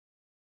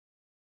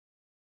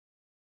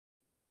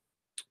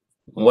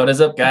What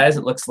is up, guys?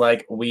 It looks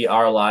like we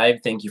are live.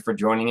 Thank you for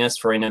joining us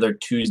for another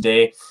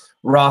Tuesday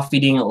raw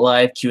feeding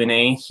live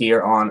Q&A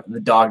here on the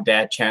Dog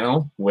Dad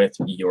channel with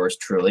yours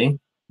truly,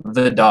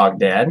 the Dog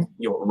Dad,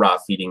 your raw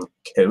feeding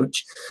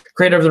coach,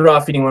 creator of the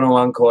Raw Feeding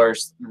 101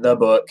 course, the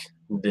book,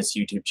 this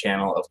YouTube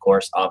channel, of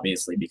course,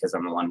 obviously, because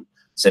I'm the one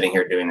sitting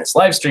here doing this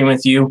live stream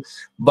with you.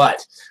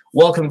 But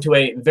welcome to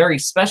a very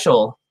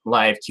special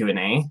live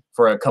Q&A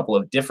for a couple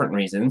of different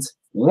reasons.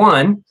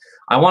 One,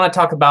 I want to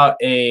talk about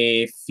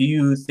a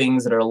few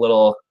things that are a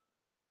little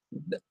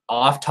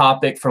off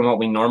topic from what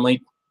we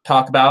normally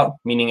talk about,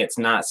 meaning it's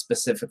not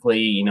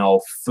specifically,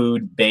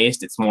 food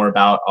based. It's more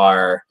about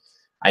our,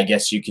 I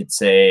guess you could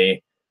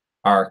say,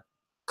 our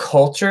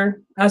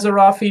culture as a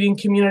raw feeding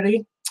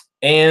community.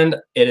 And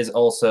it is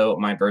also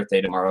my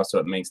birthday tomorrow, so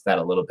it makes that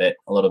a little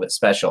bit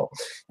special.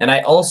 And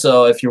I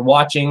also, if you're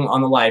watching on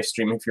the live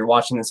stream, if you're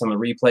watching this on the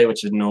replay,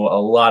 which I know a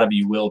lot of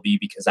you will be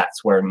because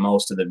that's where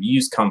most of the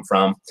views come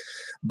from.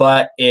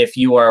 But if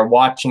you are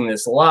watching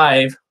this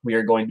live, we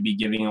are going to be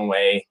giving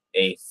away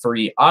a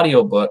free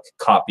audiobook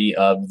copy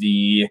of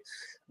the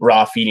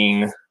Raw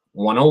Feeding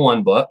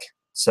 101 book.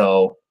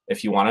 So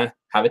if you want to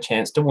have a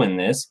chance to win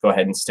this, go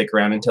ahead and stick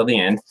around until the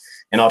end.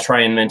 And I'll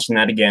try and mention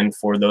that again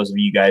for those of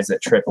you guys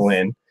that trickle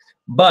in.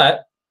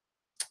 But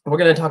we're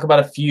going to talk about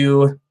a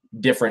few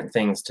different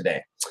things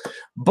today.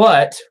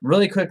 But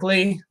really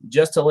quickly,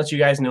 just to let you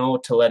guys know,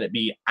 to let it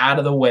be out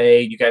of the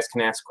way, you guys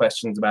can ask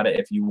questions about it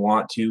if you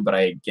want to, but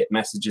I get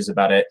messages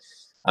about it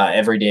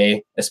every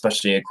day,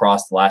 especially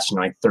across the last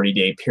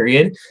 30-day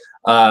period.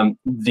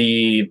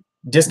 The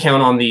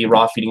discount on the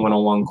Raw Feeding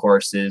 101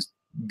 course is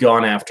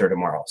gone after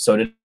tomorrow. So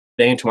today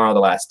and tomorrow, the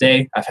last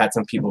day. I've had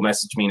some people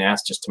message me and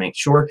ask just to make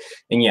sure.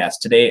 And yes,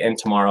 today and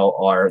tomorrow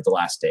are the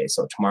last day.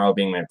 So tomorrow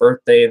being my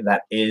birthday,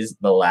 that is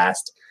the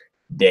last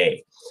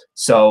day.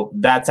 So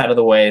that's out of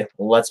the way.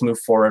 Let's move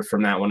forward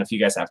from that one. If you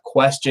guys have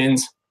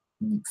questions,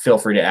 feel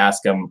free to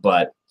ask them.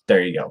 But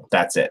there you go.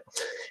 That's it.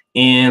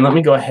 And let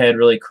me go ahead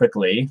really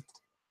quickly,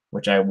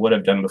 which I would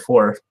have done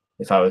before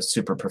if I was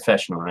super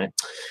professional, right?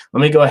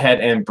 Let me go ahead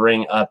and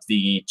bring up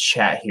the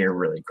chat here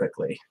really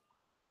quickly.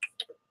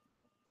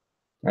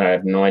 I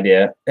have no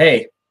idea.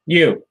 Hey,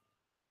 you.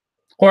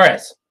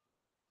 Horace.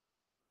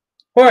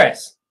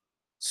 Horace,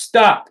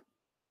 stop.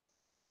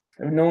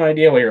 I have no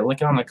idea why you're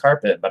licking on the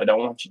carpet, but I don't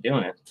want you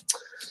doing it.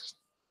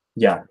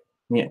 Yeah,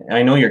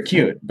 I know you're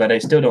cute, but I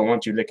still don't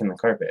want you licking the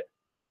carpet.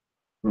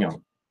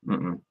 No.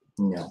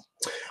 No.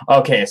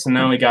 Okay, so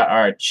now we got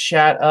our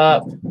chat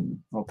up.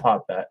 We'll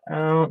pop that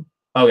out.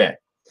 Okay.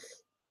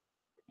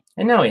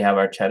 And now we have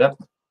our chat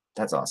up.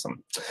 That's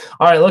awesome.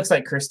 All right, looks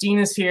like Christine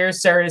is here.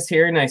 Sarah is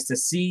here. Nice to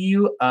see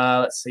you.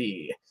 Let's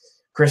see.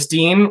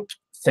 Christine,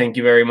 thank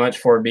you very much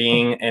for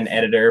being an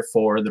editor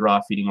for the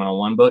Raw Feeding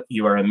 101 book.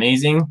 You are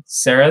amazing.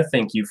 Sarah,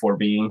 thank you for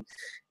being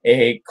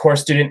a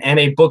course student and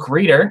a book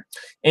reader.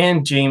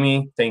 And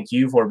Jamie, thank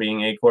you for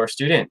being a course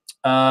student.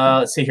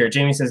 Let's see here.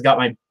 Jamie says, got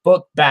my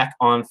book back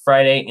on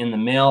Friday in the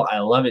mail. I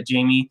love it,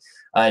 Jamie.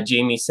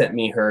 Jamie sent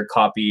me her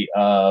copy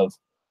of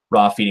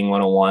Raw Feeding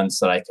 101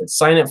 so that I could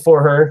sign it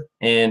for her,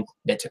 and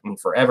it took me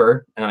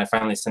forever, and I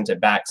finally sent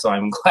it back, so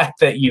I'm glad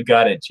that you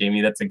got it,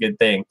 Jamie. That's a good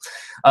thing.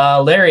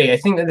 Larry, I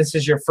think that this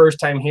is your first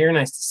time here.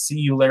 Nice to see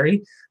you,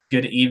 Larry.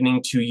 Good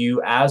evening to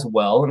you as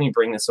well. Let me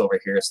bring this over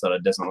here so that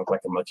it doesn't look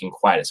like I'm looking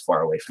quite as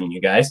far away from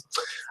you guys.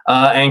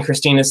 And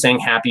Christine is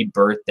saying happy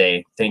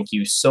birthday. Thank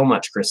you so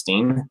much,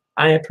 Christine.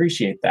 I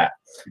appreciate that.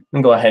 I'm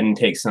going to go ahead and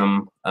take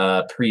some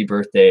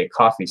pre-birthday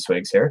coffee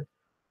swigs here.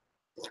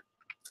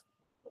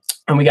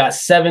 And we got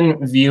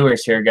 7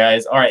 viewers here,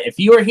 guys. All right, if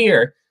you are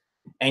here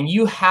and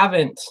you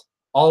haven't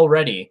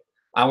already,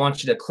 I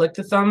want you to click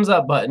the thumbs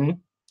up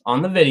button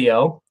on the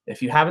video.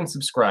 If you haven't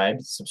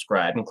subscribed,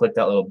 subscribe and click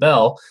that little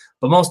bell.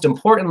 But most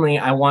importantly,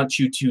 I want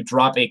you to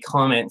drop a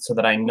comment so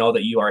that I know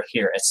that you are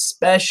here,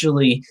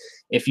 especially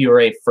if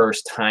you're a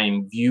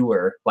first-time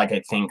viewer, like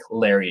I think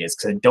Larry is,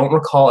 because I don't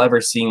recall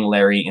ever seeing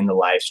Larry in the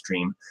live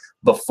stream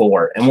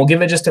before. And we'll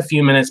give it just a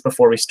few minutes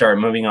before we start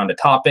moving on to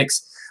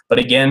topics. But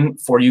again,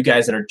 for you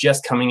guys that are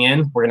just coming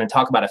in, we're going to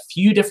talk about a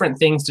few different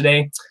things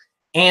today.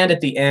 And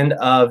at the end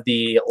of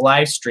the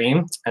live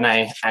stream, and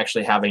I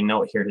actually have a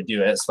note here to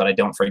do it so that I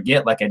don't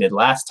forget like I did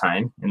last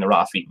time in the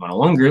Raw Feeding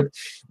 101 group,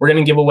 we're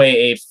going to give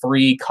away a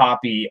free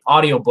copy,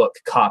 audiobook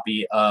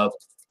copy of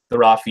the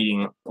Raw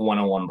Feeding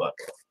 101 book.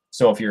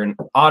 So if you're an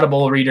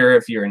Audible reader,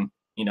 if you're an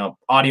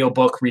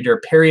audiobook reader,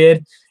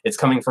 period, it's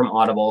coming from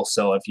Audible.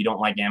 So if you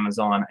don't like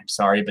Amazon, I'm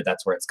sorry, but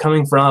that's where it's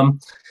coming from.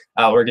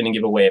 We're going to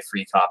give away a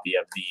free copy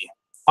of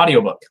the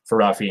audiobook for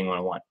Raw Feeding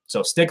 101.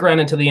 So stick around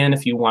until the end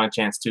if you want a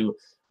chance to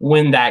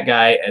win that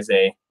guy as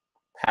a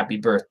happy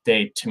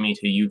birthday to me,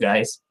 to you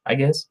guys, I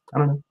guess. I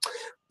don't know.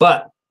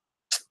 But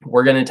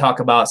we're going to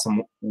talk about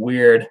some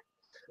weird,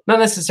 not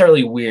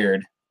necessarily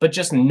weird, but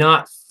just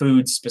not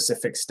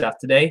food-specific stuff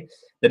today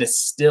that is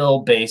still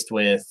based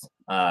with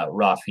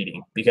raw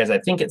feeding, because I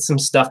think it's some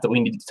stuff that we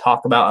need to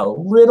talk about a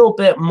little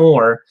bit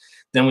more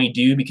than we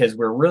do, because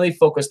we're really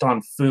focused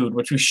on food,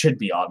 which we should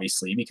be,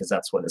 obviously, because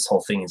that's what this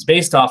whole thing is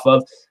based off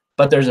of.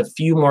 but there's a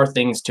few more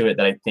things to it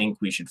that I think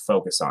we should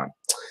focus on.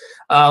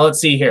 Let's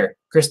see here.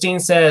 Christine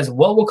says,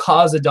 what will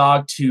cause a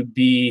dog to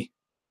be...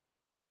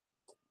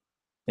 I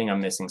think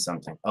I'm missing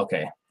something.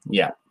 Okay.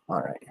 Yeah.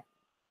 All right.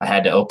 I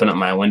had to open up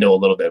my window a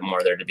little bit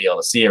more there to be able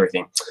to see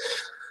everything.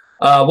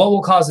 What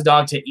will cause a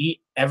dog to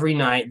eat every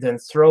night, then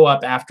throw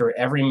up after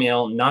every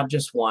meal, not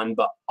just one,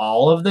 but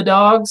all of the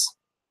dogs?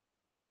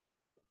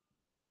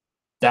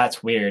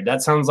 That's weird.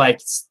 That sounds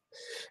like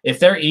if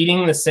they're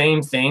eating the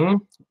same thing,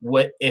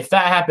 if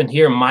that happened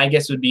here, my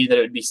guess would be that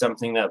it would be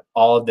something that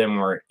all of them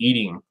were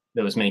eating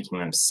that was making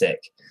them sick.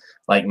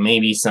 Like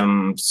maybe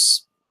some,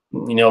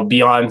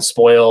 beyond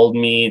spoiled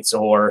meats,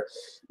 or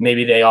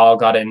maybe they all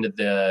got into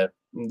the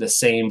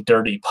same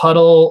dirty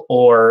puddle,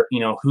 or,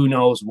 who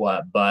knows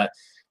what. But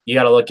you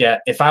got to look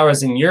at, if I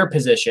was in your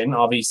position,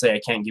 obviously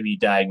I can't give you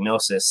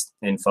diagnosis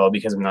info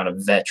because I'm not a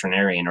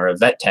veterinarian or a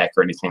vet tech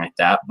or anything like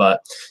that. But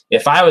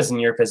if I was in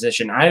your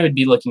position, I would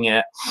be looking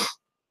at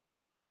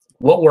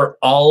what were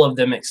all of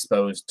them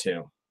exposed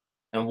to,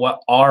 and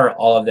what are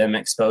all of them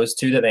exposed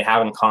to that they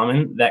have in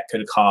common that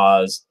could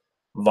cause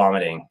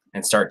vomiting,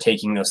 and start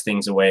taking those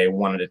things away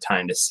one at a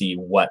time to see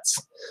what's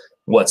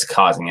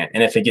causing it.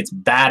 And if it gets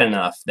bad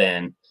enough,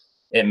 then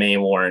it may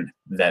warrant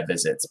vet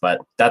visits. But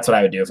that's what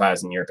I would do if I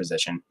was in your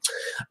position.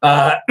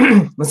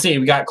 Let's see.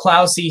 We got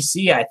Klaus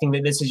CC. I think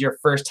that this is your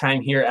first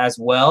time here as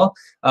well.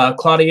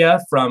 Claudia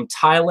from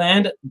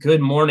Thailand. Good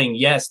morning.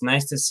 Yes,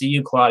 nice to see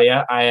you,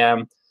 Claudia.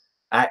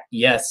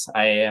 Yes,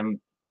 I am.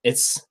 Let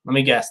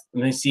me guess.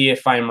 Let me see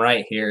if I'm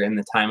right here in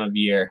the time of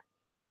year.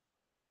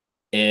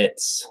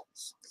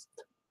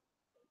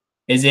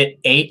 Is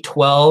it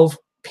 8:12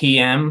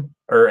 p.m.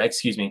 or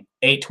excuse me,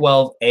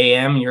 8:12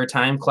 a.m. your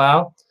time,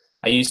 Clau?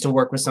 I used to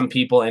work with some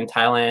people in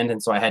Thailand,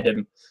 and so I had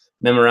to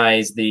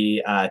memorize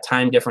the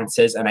time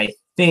differences. And I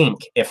think,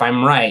 if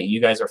I'm right, you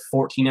guys are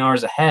 14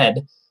 hours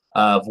ahead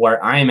of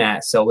where I'm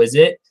at. So is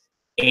it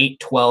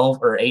 8:12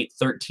 or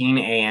 8:13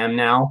 a.m.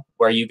 now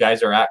where you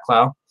guys are at,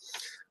 Clau?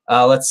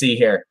 Let's see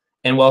here.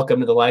 And welcome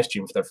to the live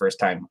stream for the first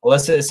time.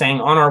 Alyssa is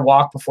saying, on our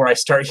walk before I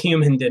start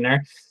human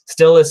dinner.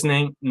 Still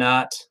listening,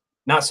 not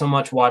so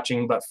much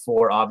watching, but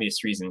for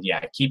obvious reasons.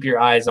 Yeah, keep your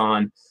eyes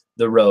on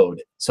the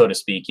road, so to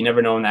speak. You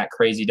never know when that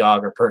crazy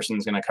dog or person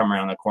is going to come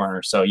around the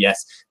corner. So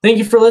yes, thank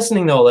you for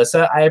listening though,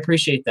 Alyssa. I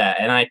appreciate that.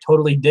 And I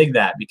totally dig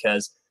that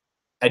because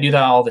I do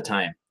that all the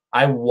time.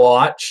 I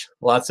watch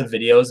lots of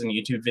videos and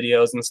YouTube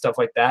videos and stuff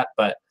like that,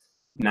 but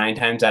 9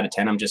 times out of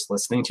 10, I'm just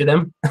listening to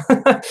them.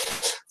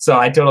 So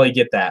I totally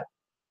get that.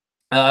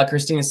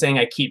 Christine is saying,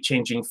 I keep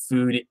changing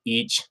food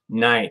each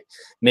night.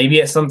 Maybe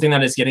it's something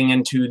that is getting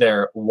into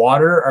their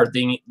water. Are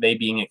they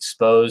being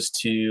exposed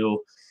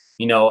to,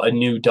 a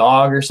new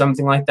dog or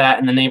something like that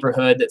in the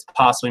neighborhood that's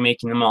possibly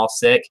making them all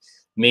sick?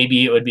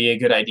 Maybe it would be a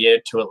good idea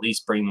to at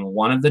least bring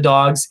one of the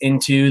dogs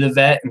into the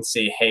vet and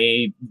say,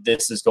 hey,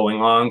 this is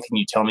going on. Can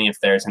you tell me if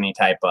there's any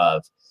type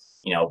of,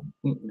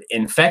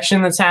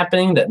 infection that's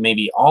happening that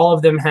maybe all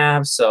of them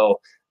have? So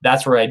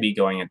that's where I'd be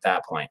going at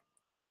that point.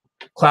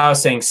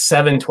 Klaus saying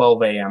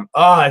 7:12 a.m.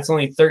 Oh, it's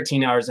only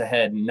 13 hours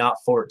ahead, not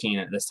 14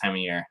 at this time of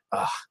year.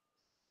 Oh,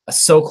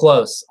 so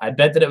close. I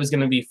bet that it was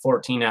going to be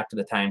 14 after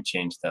the time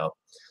change, though.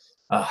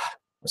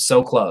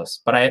 So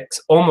close, but I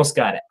almost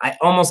got it. I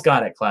almost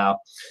got it, Klaus.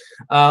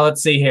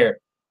 Let's see here.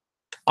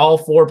 All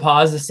Four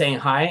Paws is saying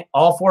hi.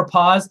 All Four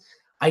Paws.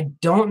 I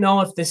don't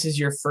know if this is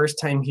your first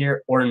time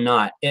here or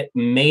not. It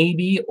may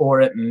be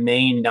or it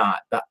may not.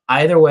 But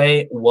either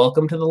way,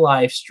 welcome to the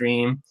live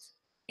stream.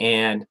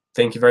 And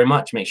thank you very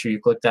much. Make sure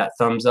you click that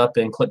thumbs up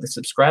and click the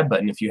subscribe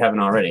button if you haven't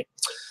already.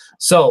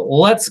 So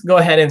let's go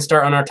ahead and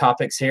start on our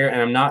topics here.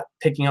 And I'm not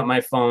picking up my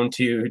phone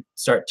to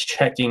start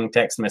checking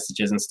text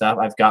messages and stuff.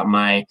 I've got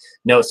my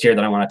notes here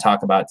that I want to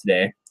talk about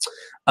today.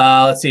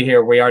 Let's see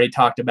here. We already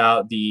talked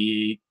about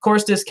the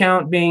course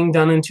discount being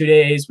done in 2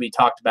 days. We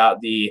talked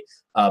about the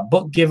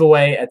book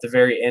giveaway at the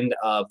very end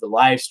of the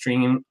live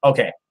stream.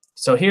 Okay,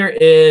 so here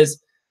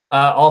is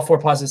All Four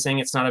Paws saying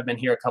it's not. I've been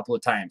here a couple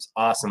of times.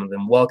 Awesome.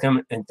 Then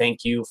welcome and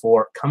thank you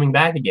for coming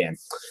back again.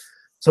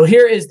 So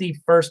here is the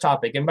first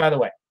topic. And by the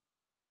way,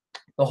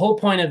 the whole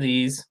point of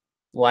these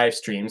live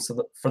streams,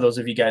 so for those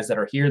of you guys that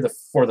are here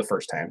for the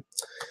first time,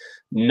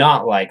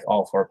 not like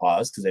All Four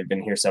Paws, because they've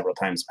been here several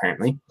times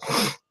apparently.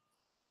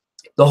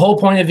 The whole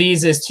point of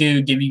these is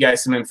to give you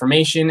guys some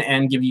information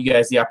and give you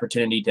guys the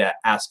opportunity to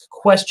ask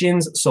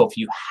questions. So if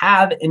you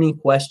have any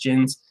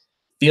questions,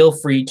 feel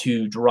free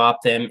to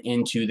drop them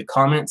into the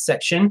comments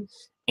section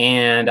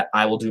and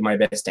I will do my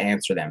best to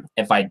answer them.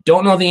 If I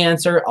don't know the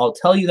answer, I'll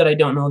tell you that I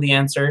don't know the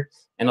answer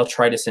and I'll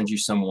try to send you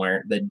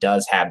somewhere that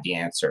does have the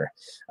answer.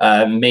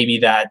 Maybe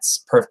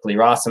that's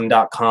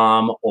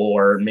perfectlyrawesome.com,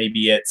 or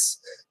maybe it's,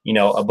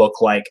 a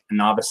book like A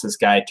Novice's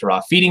Guide to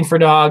Raw Feeding for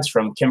Dogs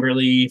from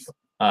Kimberly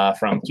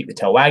from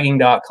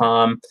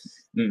keepthetailwagging.com.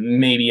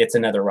 Maybe it's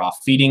another raw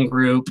feeding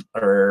group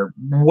or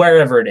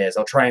wherever it is.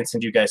 I'll try and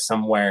send you guys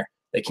somewhere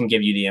that can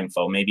give you the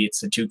info. Maybe it's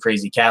the Two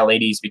Crazy Cat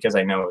Ladies because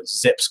I know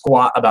zip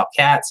squat about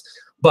cats,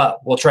 but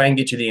we'll try and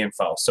get you the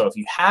info. So if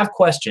you have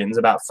questions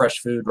about fresh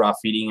food, raw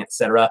feeding,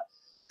 etc.,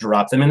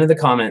 drop them into the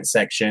comment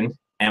section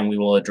and we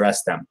will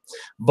address them.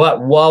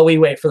 But while we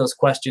wait for those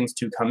questions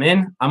to come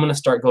in, I'm going to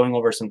start going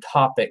over some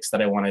topics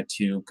that I wanted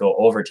to go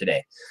over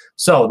today.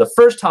 So the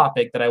first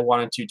topic that I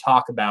wanted to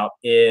talk about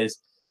is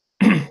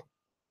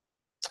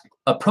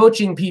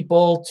approaching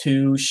people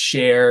to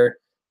share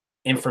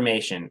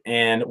information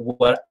and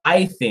what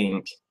I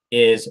think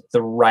is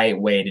the right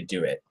way to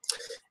do it.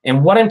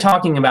 And what I'm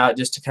talking about,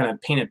 just to kind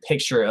of paint a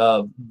picture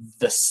of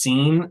the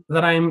scene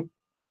that I'm,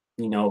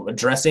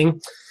 addressing,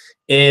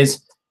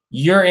 is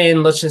you're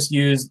in, let's just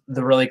use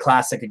the really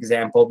classic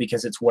example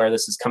because it's where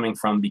this is coming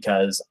from,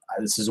 because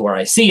this is where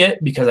I see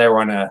it, because I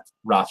run a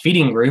raw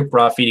feeding group,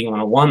 Raw Feeding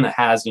 101, that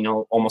has,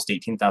 almost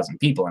 18,000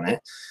 people in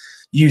it.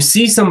 You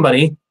see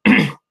somebody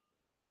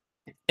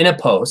in a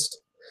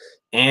post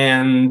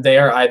and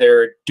they're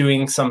either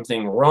doing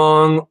something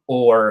wrong,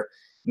 or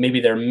maybe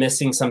they're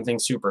missing something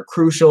super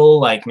crucial,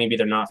 like maybe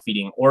they're not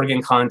feeding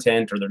organ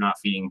content, or they're not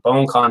feeding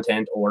bone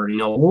content, or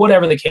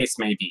whatever the case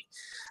may be.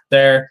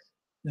 They're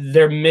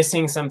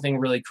missing something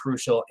really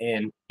crucial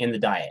in the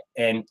diet.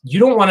 And you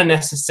don't want to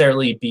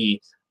necessarily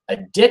be a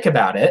dick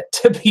about it,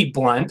 to be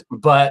blunt,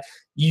 but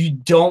you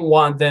don't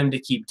want them to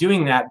keep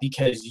doing that,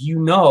 because you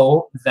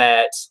know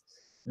that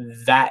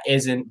that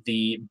isn't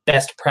the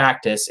best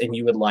practice, and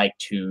you would like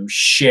to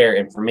share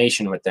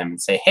information with them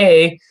and say,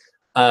 hey,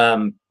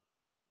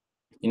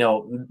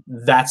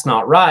 that's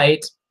not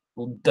right.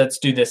 Let's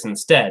do this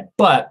instead.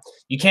 But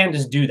you can't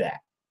just do that.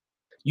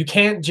 You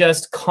can't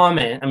just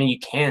comment. I mean, you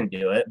can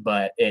do it,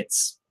 but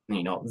it's,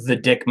 the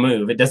dick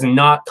move. It does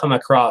not come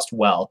across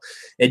well.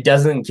 It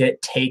doesn't get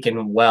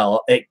taken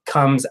well. It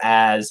comes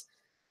as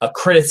a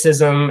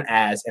criticism,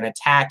 as an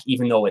attack,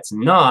 even though it's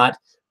not.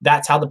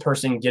 That's how the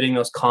person getting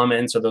those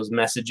comments or those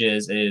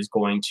messages is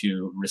going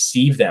to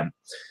receive them.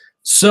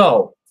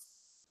 So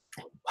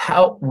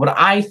what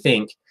I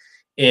think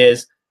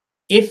is,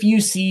 if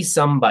you see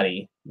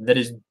somebody that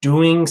is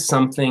doing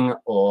something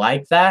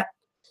like that,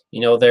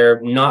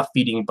 they're not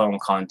feeding bone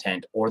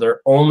content, or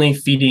they're only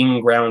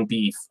feeding ground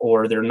beef,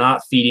 or they're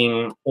not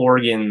feeding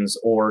organs,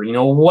 or,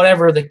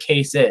 whatever the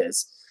case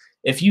is.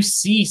 If you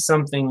see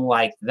something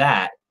like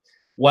that,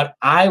 what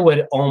I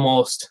would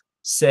almost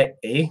say,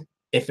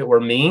 if it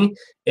were me,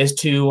 is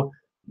to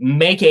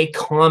make a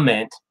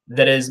comment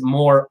that is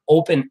more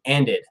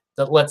open-ended,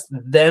 that lets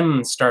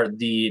them start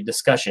the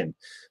discussion.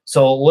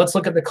 So let's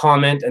look at the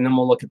comment, and then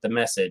we'll look at the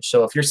message.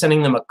 So if you're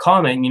sending them a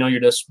comment, you're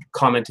just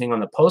commenting on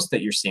the post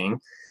that you're seeing,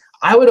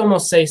 I would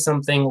almost say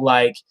something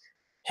like,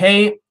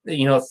 hey,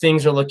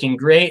 things are looking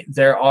great.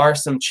 There are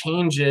some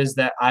changes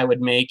that I would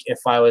make if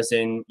I was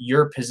in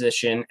your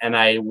position, and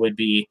I would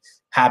be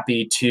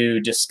happy to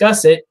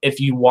discuss it if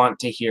you want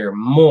to hear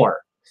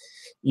more.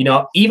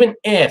 Even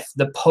if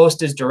the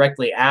post is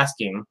directly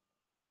asking,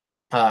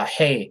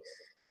 hey,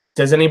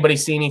 does anybody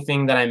see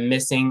anything that I'm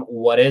missing?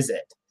 What is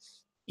it?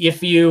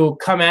 If you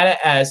come at it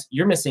as,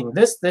 you're missing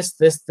this, this,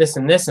 this, this,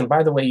 and this, and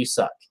by the way, you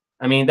suck.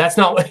 I mean, that's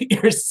not what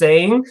you're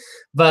saying,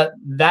 but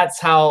that's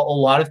how a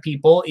lot of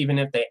people, even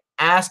if they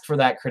ask for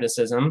that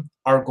criticism,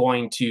 are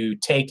going to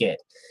take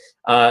it,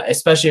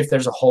 especially if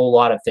there's a whole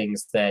lot of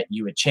things that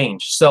you would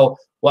change. So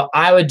what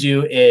I would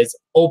do is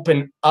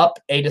open up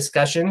a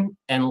discussion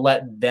and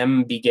let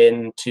them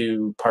begin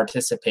to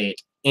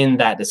participate in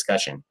that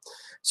discussion.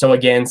 So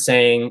again,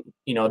 saying,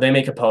 they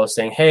make a post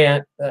saying,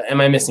 hey,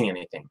 am I missing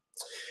anything?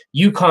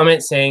 You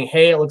comment saying,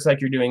 hey, it looks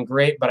like you're doing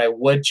great, but I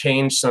would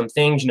change some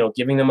things,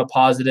 giving them a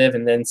positive,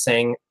 and then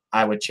saying,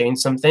 I would change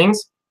some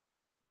things,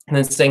 and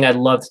then saying, I'd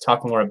love to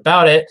talk more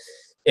about it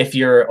if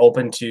you're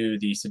open to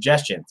the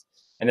suggestions.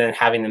 And then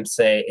having them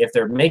say, if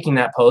they're making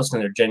that post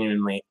and they're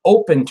genuinely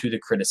open to the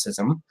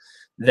criticism,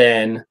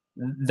 then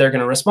they're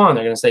going to respond.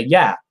 They're going to say,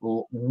 yeah,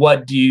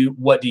 what do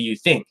you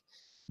think?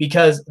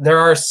 Because there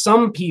are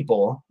some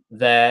people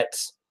that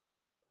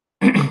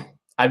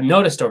I've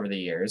noticed over the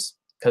years,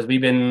 because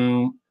we've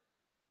been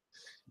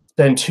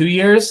 2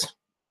 years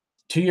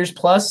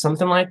plus,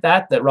 something like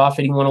that, that Raw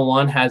Feeding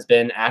 101 has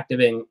been active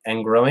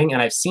and growing.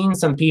 And I've seen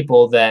some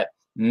people that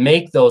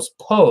make those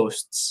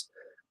posts,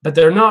 but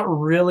they're not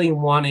really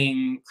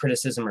wanting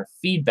criticism or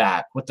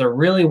feedback. What they're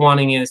really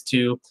wanting is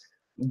to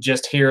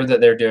just hear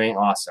that they're doing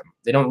awesome.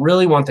 They don't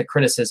really want the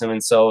criticism,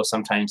 and so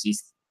sometimes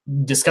these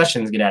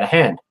discussions get out of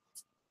hand.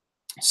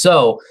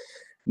 So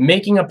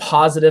making a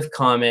positive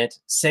comment,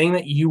 saying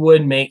that you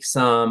would make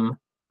some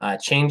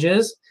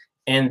changes,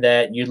 and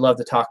that you'd love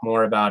to talk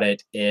more about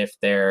it if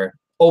they're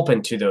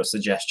open to those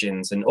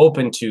suggestions and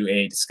open to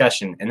a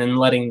discussion, and then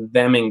letting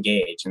them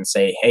engage and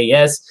say, hey,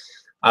 yes,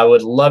 I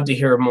would love to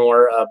hear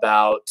more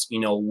about,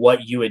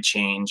 what you would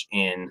change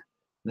in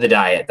the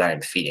diet that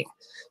I'm feeding.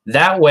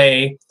 That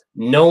way,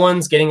 no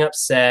one's getting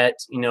upset,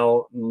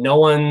 no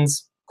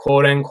one's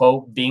quote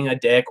unquote being a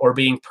dick or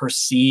being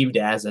perceived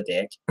as a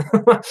dick.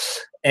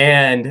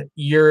 And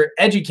you're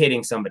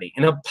educating somebody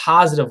in a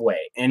positive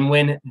way. And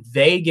when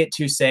they get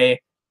to say,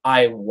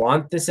 I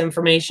want this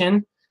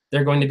information,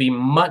 they're going to be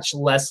much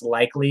less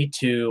likely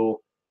to,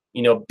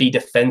 be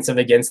defensive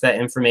against that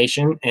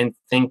information and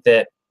think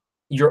that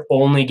you're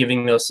only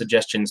giving those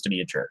suggestions to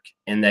be a jerk,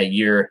 and that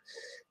you're,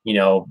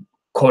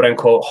 quote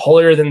unquote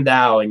holier than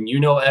thou and you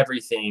know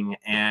everything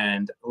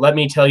and let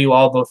me tell you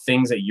all the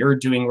things that you're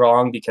doing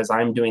wrong because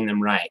I'm doing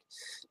them right.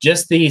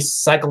 Just the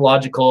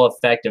psychological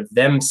effect of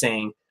them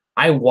saying,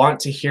 I want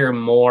to hear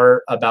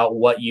more about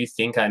what you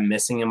think I'm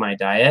missing in my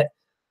diet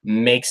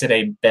makes it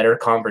a better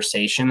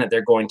conversation that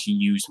they're going to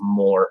use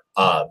more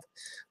of.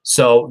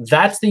 So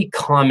that's the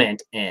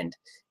comment end.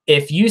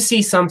 If you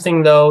see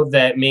something though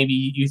that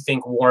maybe you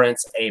think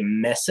warrants a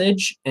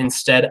message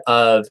instead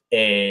of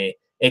a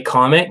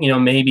comment, you know,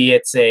 maybe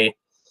it's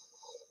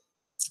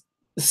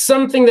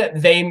something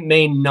that they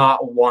may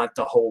not want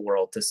the whole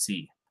world to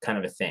see, kind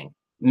of a thing.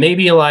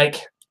 Maybe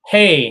like,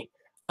 hey,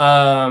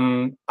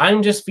 I'm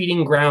just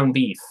feeding ground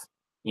beef,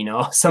 you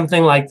know,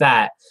 something like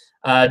that.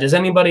 Does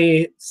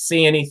anybody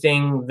see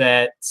anything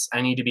that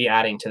I need to be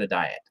adding to the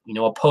diet? You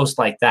know, a post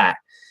like that.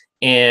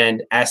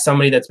 And as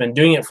somebody that's been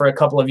doing it for a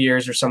couple of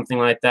years or something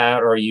like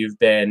that, or you've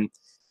been,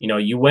 you know,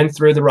 you went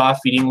through the Raw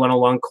Feeding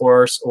 101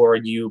 course, or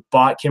you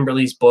bought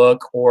Kimberly's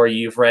book, or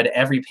you've read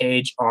every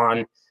page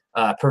on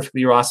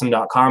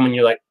perfectlyrawesome.com, and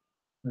you're like,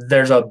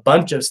 there's a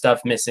bunch of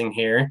stuff missing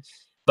here,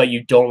 but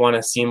you don't want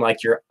to seem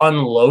like you're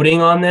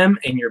unloading on them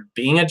and you're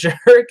being a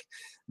jerk,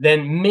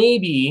 then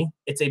maybe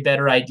it's a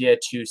better idea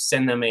to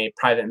send them a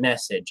private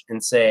message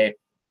and say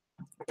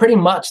pretty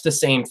much the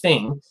same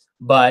thing,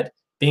 but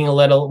being a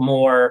little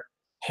more,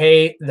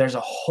 hey, there's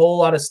a whole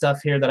lot of stuff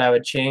here that I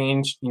would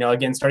change, you know,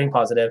 again, starting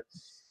positive.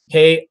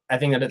 Hey, I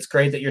think that it's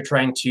great that you're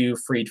trying to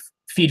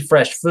feed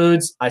fresh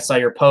foods. I saw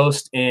your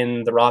post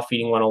in the Raw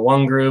Feeding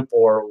 101 group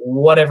or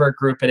whatever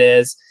group it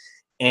is.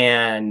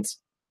 And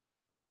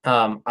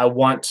I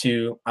want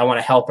to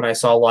help, and I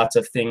saw lots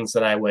of things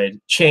that I would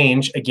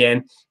change,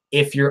 again,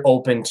 if you're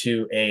open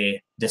to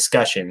a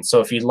discussion. So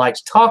if you'd like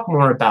to talk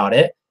more about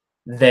it,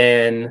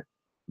 then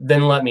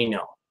let me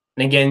know.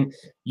 And again,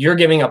 you're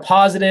giving a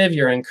positive,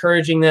 you're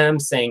encouraging them,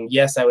 saying,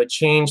 yes, I would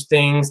change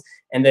things,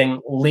 and then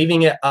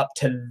leaving it up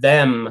to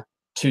them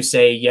to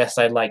say, yes,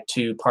 I'd like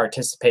to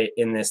participate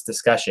in this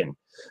discussion.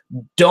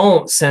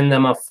 Don't send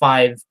them a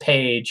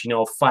 5-page, you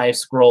know, 5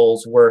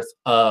 scrolls worth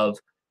of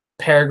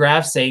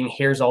paragraphs saying,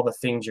 here's all the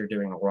things you're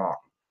doing wrong.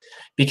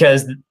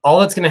 Because all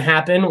that's going to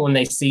happen when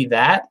they see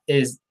that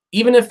is,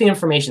 even if the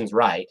information's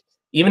right,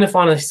 even if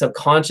on a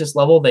subconscious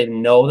level they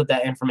know that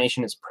that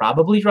information is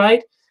probably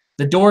right,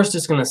 the door is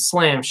just going to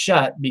slam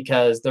shut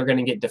because they're going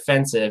to get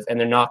defensive and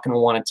they're not going to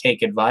want to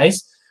take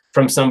advice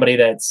from somebody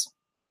that's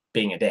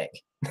being a dick.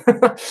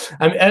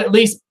 I mean, at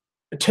least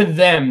to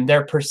them,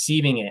 they're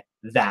perceiving it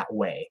that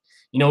way.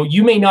 You know,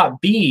 you may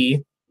not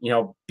be, you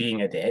know,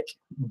 being a dick,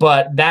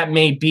 but that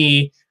may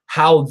be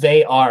how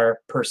they are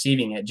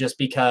perceiving it, just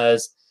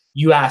because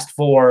you asked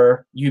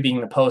for, you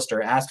being the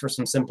poster, asked for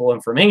some simple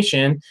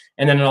information,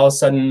 and then all of a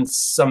sudden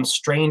some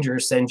stranger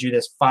sends you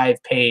this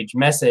 5-page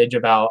message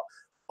about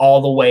all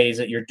the ways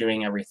that you're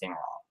doing everything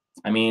wrong.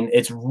 I mean,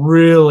 it's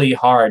really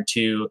hard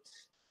to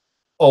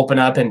open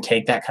up and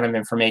take that kind of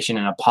information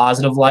in a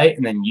positive light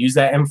and then use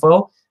that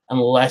info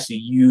unless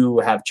you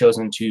have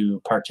chosen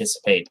to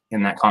participate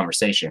in that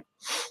conversation.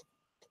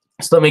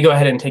 So let me go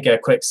ahead and take a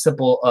quick sip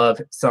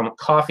of some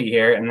coffee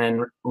here and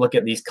then look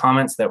at these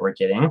comments that we're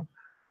getting.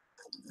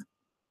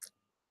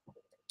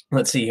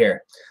 Let's see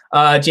here.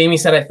 Jamie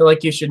said, I feel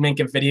like you should make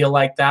a video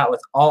like that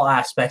with all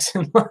aspects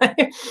in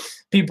life.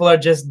 People are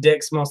just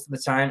dicks most of the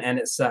time, and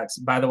it sucks.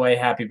 By the way,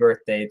 happy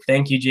birthday.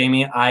 Thank you,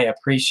 Jamie. I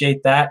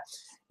appreciate that.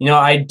 You know,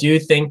 I do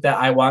think that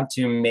I want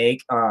to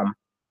make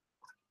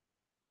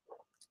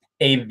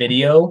a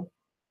video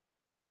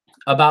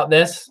about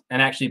this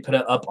and actually put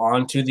it up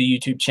onto the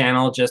YouTube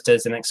channel just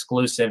as an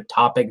exclusive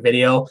topic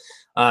video,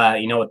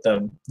 you know, with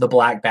the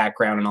black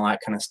background and all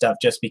that kind of stuff,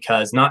 just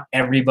because not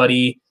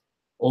everybody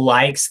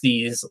likes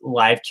these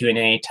live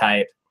Q&A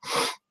type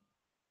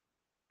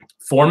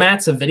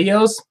formats of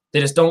videos. They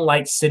just don't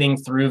like sitting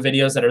through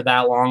videos that are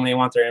that long. They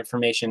want their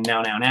information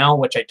now,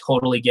 which I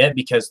totally get,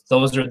 because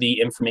those are the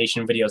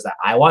information videos that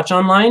I watch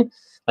online.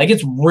 Like,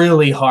 it's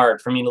really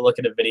hard for me to look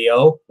at a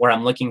video where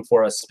I'm looking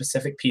for a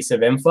specific piece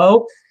of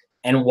info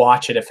and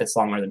watch it if it's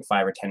longer than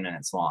 5 or 10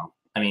 minutes long.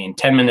 I mean,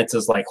 10 minutes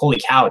is like,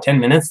 holy cow, 10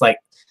 minutes? Like,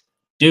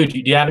 dude,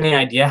 do you have any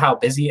idea how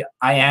busy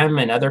I am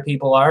and other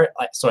people are?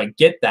 So I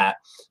get that.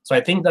 So I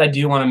think that I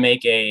do want to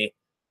make a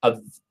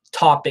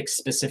topic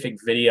specific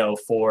video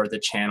for the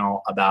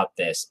channel about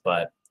this,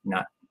 but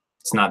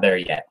it's not there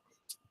yet.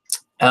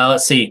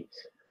 Let's see.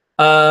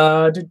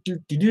 All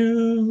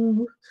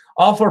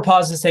 4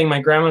 pauses saying,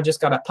 my grandma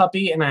just got a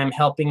puppy and I'm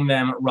helping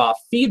them raw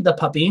feed the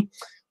puppy.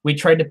 We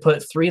tried to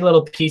put 3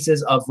 little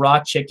pieces of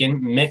raw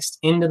chicken mixed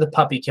into the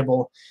puppy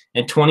kibble,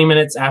 and 20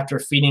 minutes after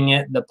feeding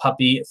it, the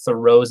puppy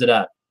throws it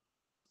up.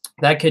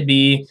 That could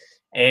be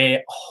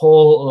a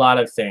whole lot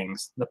of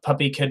things. The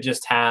puppy could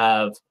just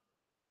have,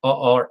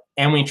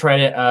 and we tried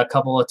it a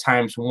couple of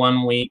times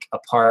 1 week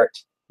apart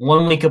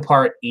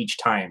each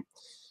time.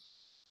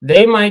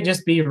 They might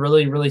just be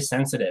really, really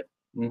sensitive.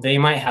 They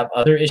might have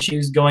other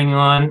issues going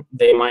on.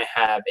 They might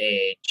have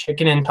a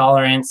chicken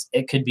intolerance.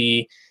 It could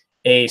be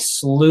a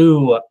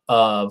slew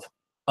of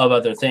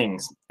other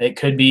things. It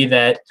could be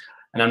that,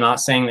 and I'm not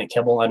saying that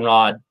kibble and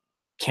raw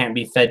can't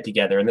be fed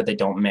together and that they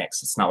don't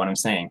mix. It's not what I'm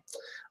saying.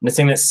 I'm just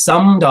saying that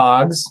some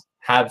dogs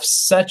have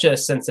such a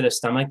sensitive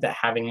stomach that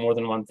having more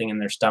than one thing in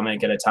their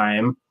stomach at a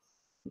time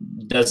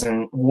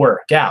doesn't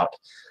work out.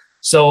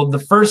 So the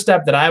first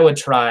step that I would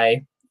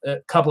try, a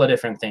couple of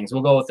different things.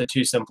 We'll go with the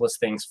two simplest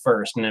things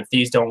first. And if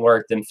these don't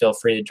work, then feel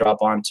free to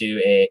drop onto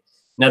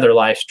another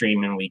live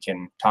stream and we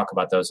can talk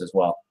about those as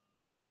well,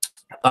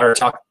 or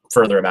talk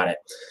further about it.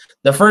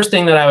 The first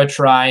thing that I would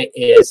try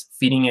is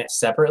feeding it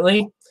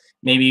separately.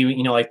 Maybe,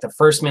 you know, like the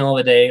first meal of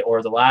the day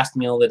or the last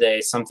meal of the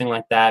day, something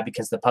like that,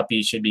 because the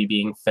puppy should be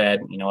being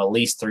fed, you know, at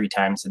least 3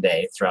 times a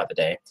day throughout the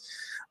day.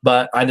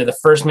 But either the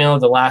first meal or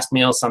the last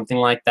meal, something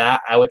like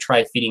that, I would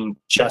try feeding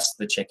just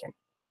the chicken,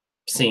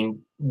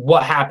 seeing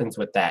what happens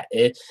with that.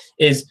 It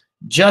is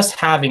just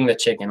having the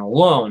chicken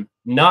alone,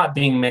 not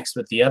being mixed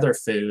with the other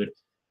food.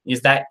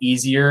 Is that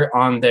easier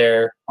on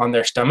their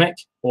stomach,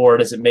 or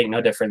does it make no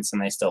difference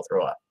and they still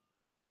throw up?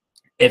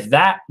 If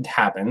that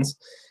happens,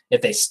 if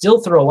they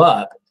still throw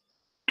up,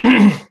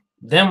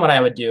 then what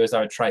I would do is I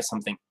would try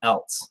something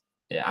else.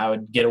 I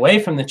would get away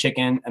from the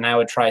chicken and I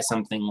would try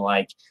something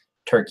like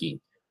turkey,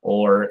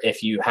 or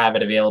if you have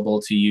it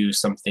available, to use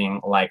something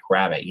like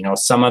rabbit, you know,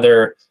 some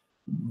other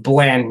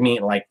bland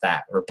meat like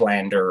that, or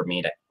blander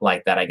meat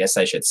like that, I guess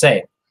I should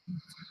say.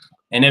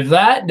 And if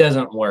that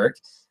doesn't work,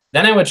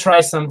 then I would try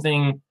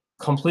something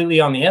completely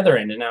on the other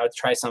end, and I would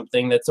try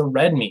something that's a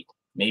red meat.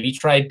 Maybe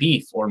try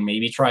beef, or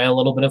maybe try a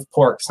little bit of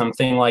pork,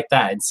 something like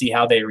that, and see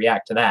how they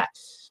react to that.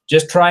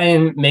 Just try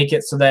and make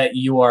it so that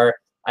you are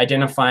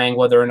identifying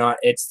whether or not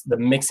it's the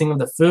mixing of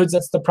the foods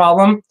that's the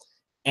problem,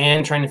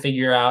 and trying to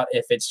figure out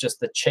if it's just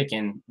the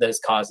chicken that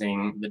is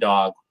causing the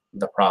dog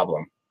the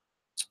problem.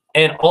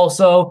 And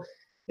also,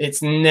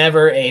 it's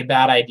never a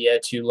bad idea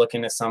to look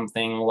into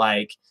something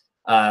like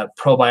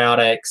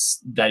probiotics,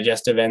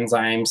 digestive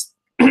enzymes,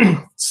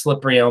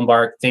 slippery elm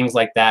bark, things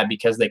like that,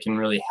 because they can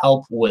really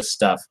help with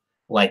stuff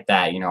like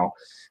that, you know,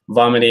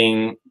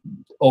 vomiting,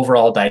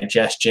 overall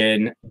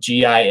digestion,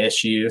 GI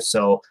issues.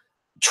 So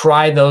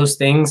try those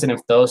things, and if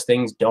those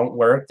things don't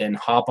work, then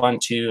hop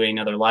onto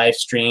another live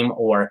stream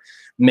or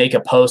make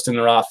a post in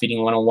the Raw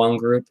Feeding 101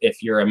 group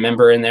if you're a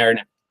member in there,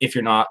 and if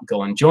you're not,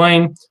 go and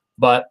join,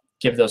 but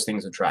give those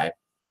things a try.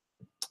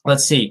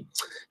 Let's see.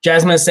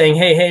 Jasmine is saying,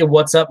 hey,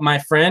 what's up, my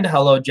friend?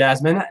 Hello,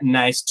 Jasmine.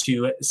 Nice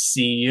to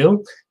see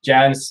you.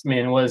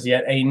 Jasmine was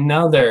yet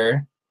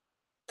another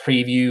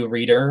preview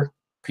reader,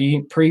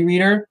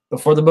 pre-reader.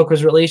 Before the book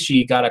was released,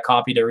 she got a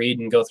copy to read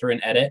and go through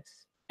and edit,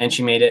 and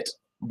she made it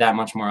that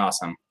much more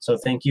awesome. So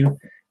thank you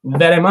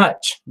very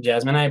much,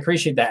 Jasmine. I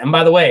appreciate that. And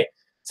by the way,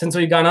 since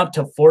we've gone up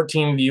to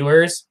 14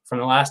 viewers from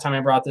the last time I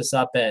brought this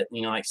up at,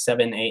 you know, like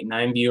 7, 8,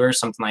 9 viewers,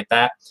 something like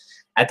that,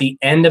 at the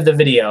end of the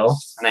video,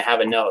 and I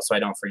have a note so I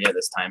don't forget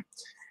this time,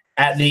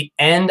 at the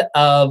end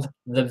of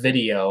the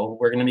video,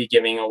 we're going to be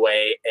giving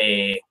away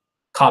a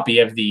copy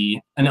of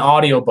an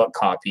audiobook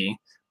copy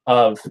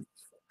of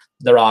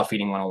the Raw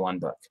Feeding 101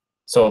 book.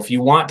 So if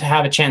you want to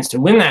have a chance to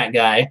win that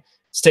guy,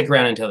 stick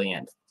around until the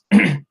end.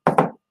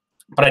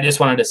 But I just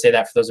wanted to say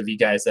that for those of you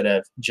guys that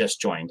have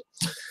just joined.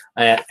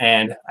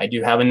 And I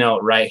do have a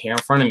note right here in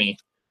front of me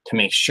to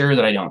make sure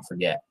that I don't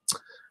forget,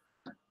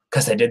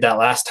 because I did that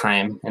last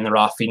time in the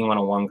Raw Feeding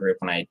 101 group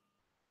when I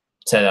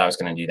said I was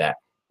going to do that.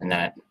 And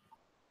that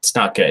it's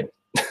not good.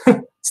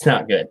 It's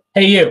not good.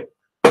 Hey, you.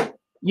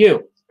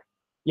 You.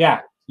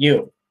 Yeah,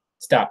 you.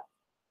 Stop.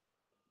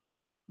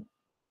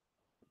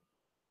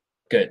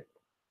 Good.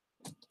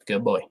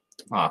 Good boy.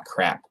 Oh,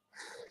 crap.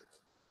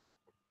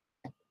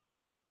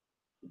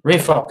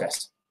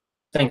 Refocus.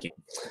 Thank you.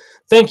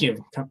 Thank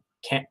you.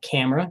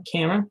 Camera.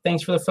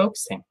 Thanks for the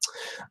focusing.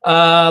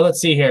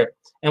 Let's see here.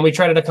 And we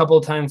tried it a couple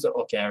of times.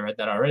 Okay, I read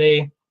that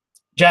already.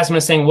 Jasmine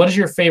is saying, what is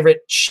your favorite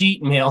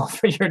cheat meal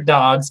for your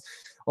dogs?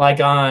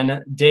 Like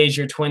on days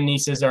your twin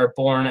nieces are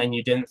born and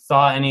you didn't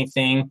thaw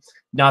anything.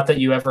 Not that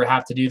you ever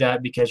have to do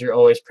that because you're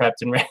always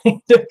prepped and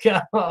ready to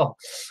go.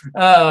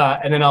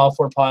 And then all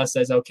 4 paws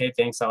says, okay,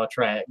 thanks, I'll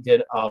try it.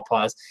 Good, all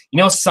pause. You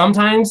know,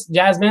 sometimes,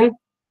 Jasmine,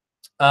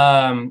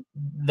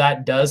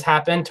 that does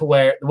happen, to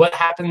where what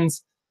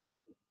happens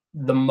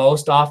the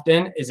most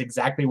often is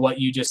exactly what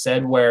you just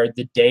said, where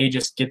the day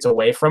just gets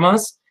away from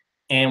us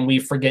and we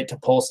forget to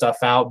pull stuff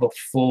out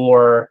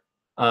before,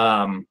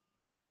 you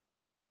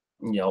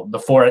know,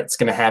 before it's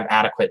going to have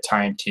adequate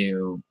time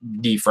to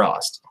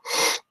defrost.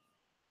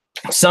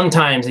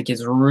 Sometimes it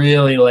gets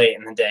really late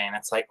in the day and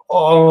it's like,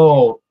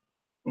 oh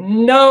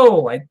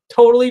no, I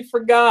totally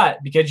forgot,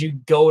 because you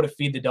go to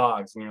feed the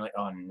dogs and you're like,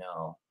 oh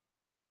no.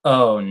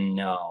 Oh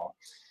no.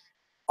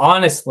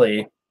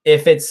 Honestly,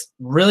 if it's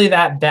really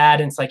that bad,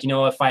 and it's like, you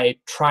know, if I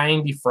try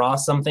and defrost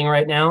something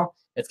right now,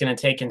 it's going to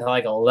take until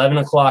like 11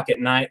 o'clock at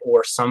night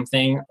or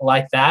something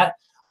like that.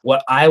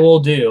 What I will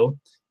do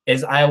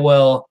is I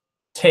will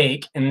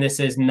take, and this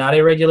is not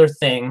a regular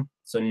thing,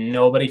 so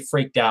nobody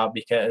freaked out,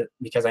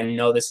 because I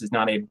know this is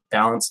not a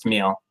balanced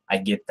meal. I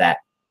get that.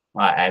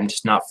 I'm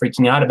just not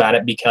freaking out about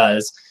it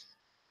because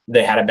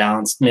they had a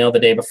balanced meal the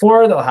day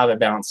before. They'll have a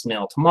balanced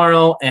meal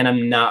tomorrow, and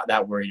I'm not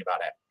that worried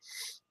about it.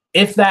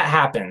 If that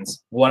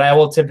happens, what I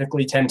will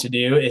typically tend to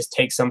do is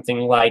take something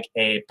like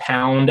a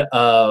pound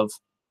of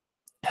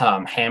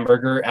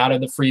hamburger out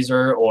of the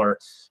freezer, or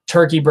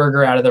turkey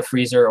burger out of the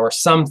freezer, or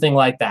something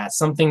like that.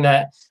 Something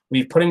that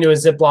we've put into a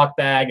Ziploc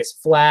bag, is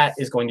flat,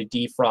 is going to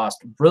defrost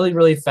really,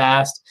 really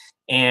fast,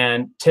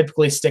 and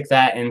typically stick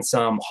that in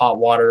some hot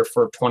water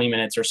for 20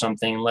 minutes or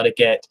something. Let it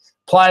get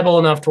pliable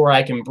enough to where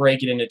I can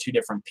break it into 2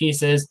 different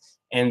pieces,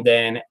 and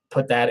then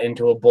put that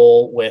into a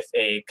bowl with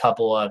a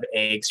couple of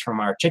eggs from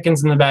our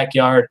chickens in the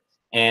backyard,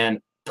 and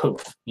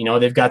poof, you know,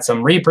 they've got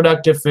some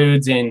reproductive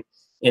foods in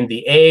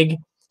the egg,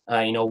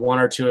 you know, 1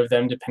 or 2 of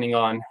them, depending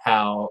on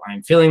how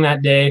I'm feeling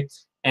that day.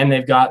 And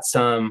they've got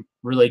some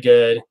really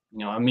good, you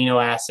know,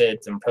 amino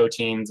acids and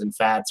proteins and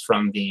fats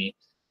from the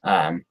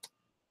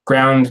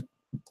ground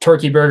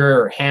turkey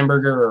burger or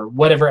hamburger or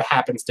whatever it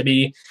happens to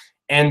be.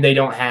 And they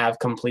don't have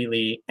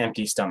completely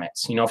empty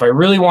stomachs. You know, if I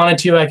really wanted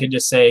to, I could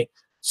just say,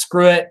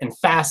 screw it and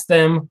fast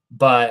them.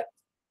 But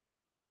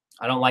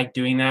I don't like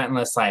doing that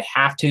unless I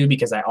have to,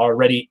 because I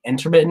already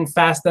intermittent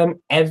fast them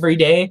every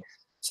day.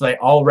 So I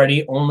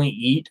already only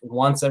eat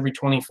once every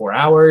 24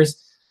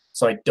 hours.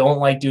 So I don't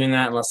like doing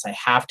that unless I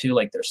have to,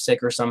 like they're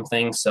sick or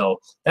something. So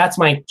that's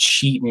my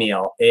cheat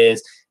meal,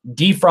 is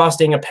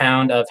defrosting a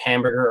pound of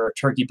hamburger or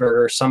turkey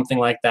burger, something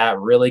like that,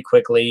 really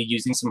quickly,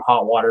 using some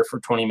hot water for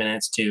 20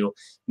 minutes to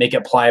make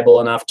it pliable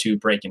enough to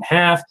break in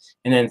half,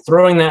 and then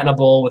throwing that in a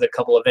bowl with a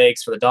couple of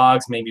eggs for the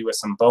dogs, maybe with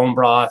some bone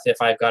broth if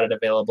I've got it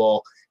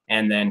available,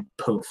 and then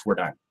poof, we're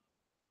done.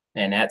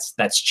 And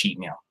that's cheat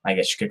meal, I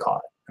guess you could call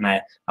it. And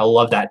I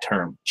love that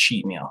term,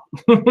 cheat meal.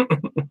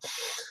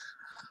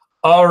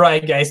 All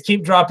right, guys,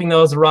 keep dropping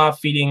those raw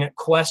feeding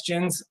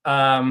questions.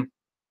 I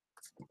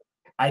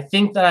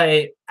think that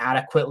I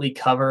adequately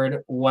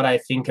covered what I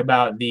think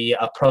about the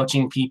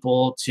approaching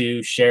people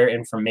to share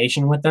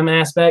information with them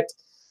aspect.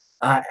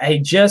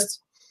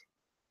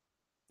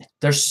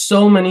 There's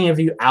so many of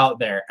you out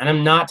there, and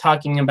I'm not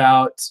talking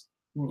about,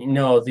 you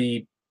know,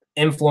 the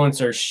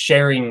influencers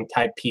sharing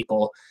type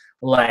people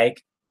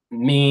like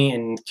me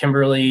and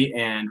Kimberly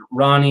and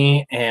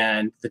Ronnie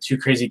and the 2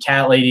 crazy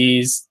cat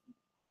ladies,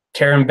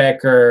 Karen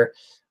Becker,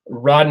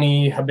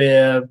 Rodney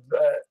Habib,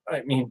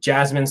 I mean,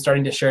 Jasmine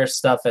starting to share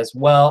stuff as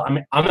well. I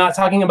mean, I'm not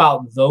talking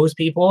about those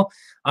people.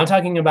 I'm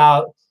talking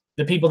about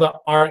the people that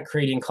aren't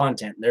creating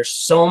content. There's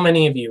so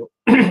many of you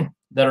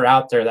that are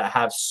out there that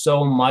have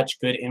so much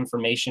good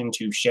information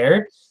to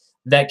share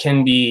that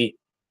can be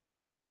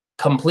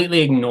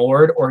completely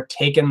ignored or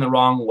taken the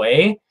wrong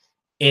way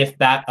if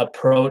that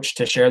approach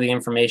to share the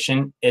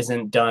information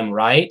isn't done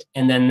right.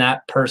 And then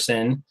that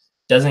person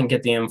doesn't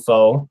get the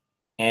info,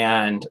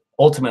 and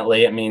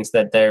ultimately it means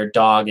that their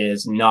dog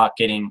is not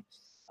getting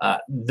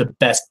the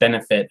best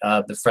benefit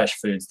of the fresh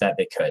foods that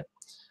they could.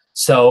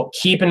 So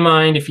keep in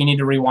mind, if you need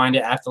to rewind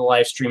it after the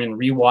live stream and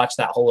rewatch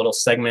that whole little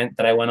segment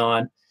that I went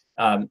on,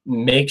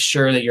 make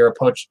sure that you're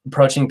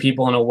approaching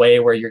people in a way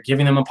where you're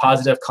giving them a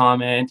positive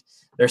comment.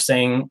 You're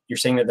saying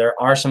that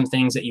there are some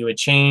things that you would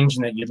change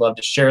and that you'd love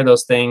to share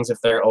those things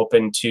if they're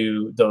open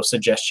to those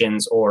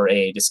suggestions or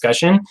a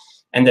discussion,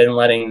 and then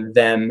letting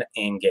them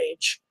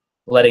engage.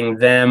 Letting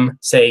them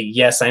say,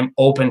 yes, I'm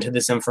open to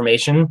this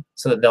information,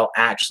 so that they'll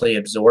actually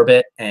absorb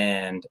it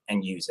and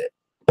use it.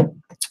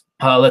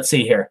 Let's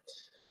see here.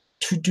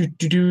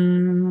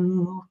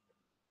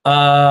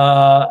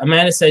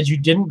 Amanda said, you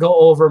didn't go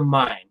over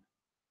mine.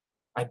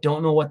 I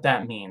don't know what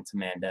that means,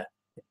 Amanda.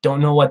 I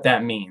don't know what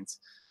that means.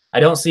 I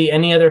don't see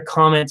any other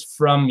comments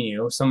from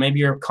you, so maybe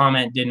your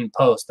comment didn't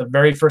post. The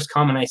very first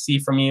comment I see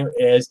from you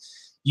is,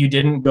 you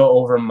didn't go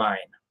over mine.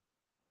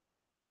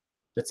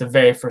 That's the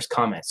very first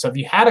comment. So if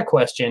you had a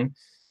question,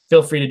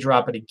 feel free to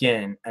drop it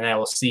again, and I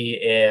will see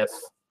if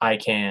I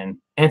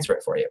can answer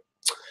it for you.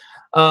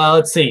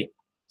 Let's see.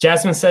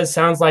 Jasmine says,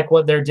 sounds like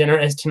what their dinner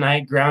is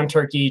tonight: ground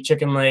turkey,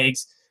 chicken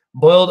legs,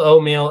 boiled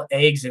oatmeal,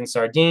 eggs, and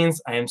sardines.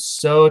 I am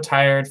so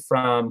tired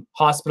from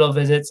hospital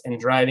visits and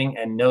driving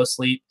and no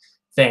sleep.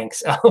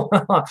 Thanks.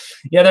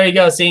 Yeah, there you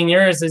go. Seeing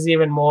yours is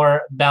even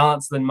more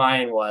balanced than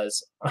mine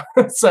was.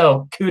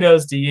 So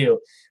kudos to you.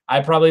 I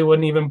probably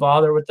wouldn't even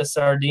bother with the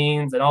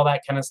sardines and all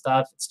that kind of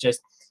stuff. It's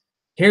just,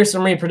 here's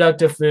some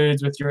reproductive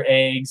foods with your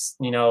eggs,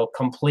 you know,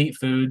 complete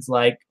foods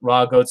like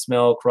raw goat's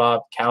milk, raw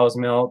cow's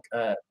milk,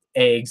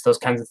 eggs, those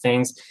kinds of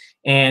things.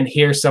 And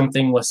here's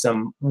something with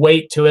some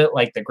weight to it,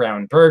 like the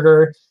ground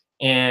burger.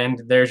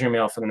 And there's your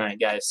meal for the night,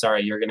 guys.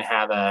 Sorry, you're gonna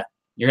have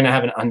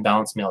an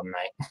unbalanced meal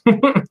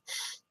tonight.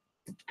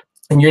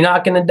 And you're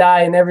not gonna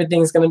die, and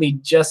everything's gonna be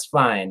just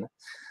fine.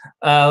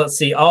 Let's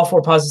see. All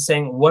 4 pauses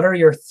saying, what are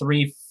your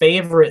 3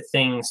 favorite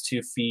things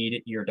to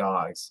feed your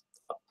dogs?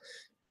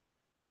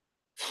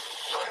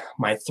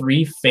 My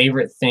 3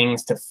 favorite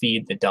things to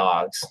feed the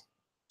dogs.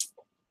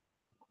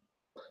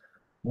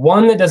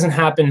 One that doesn't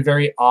happen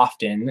very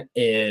often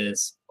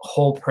is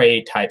whole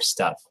prey type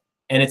stuff.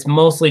 And it's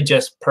mostly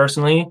just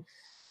personally,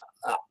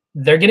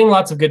 they're getting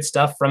lots of good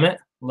stuff from it,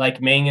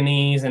 like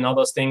manganese and all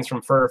those things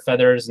from fur,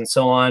 feathers, and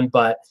so on.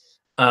 But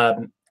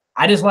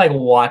I just like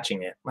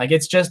watching it. Like,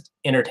 it's just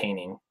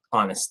entertaining,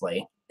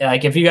 honestly.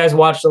 like if you guys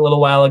watched a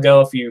little while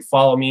ago, if you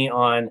follow me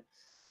on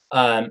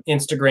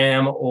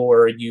Instagram,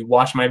 or you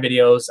watch my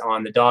videos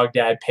on the Dog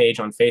Dad page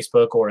on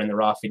Facebook or in the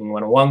Raw Feeding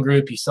 101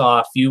 group, you saw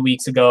a few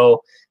weeks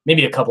ago,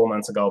 maybe a couple of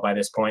months ago by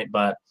this point,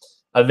 but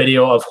a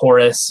video of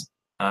Horace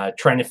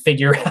trying to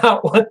figure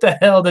out what the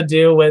hell to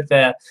do with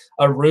a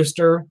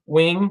rooster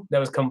wing that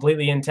was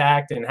completely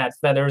intact and had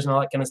feathers and all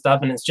that kind of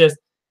stuff. And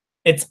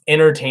it's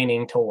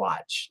entertaining to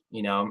watch,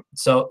 you know.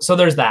 So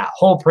there's that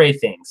whole prey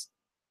things.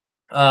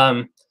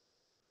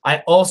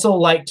 I also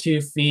like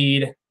to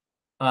feed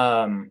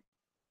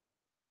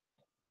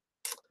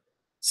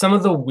some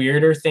of the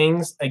weirder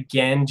things,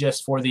 again,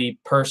 just for the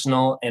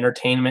personal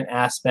entertainment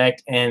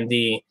aspect, and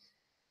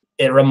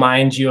it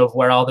reminds you of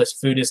where all this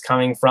food is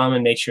coming from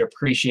and makes you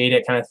appreciate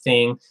it, kind of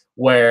thing,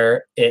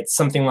 where it's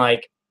something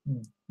like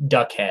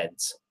duck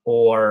heads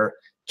or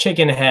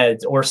chicken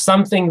heads or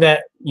something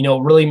that, you know,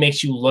 really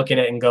makes you look at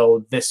it and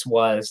go, this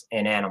was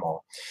an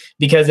animal,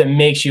 because it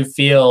makes you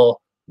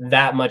feel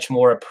that much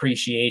more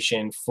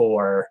appreciation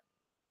for,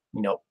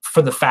 you know,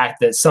 for the fact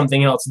that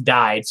something else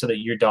died so that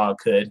your dog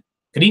could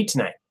eat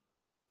tonight.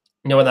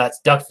 You know, whether that's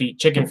duck feet,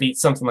 chicken feet,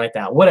 something like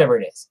that, whatever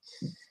it is.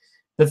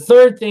 The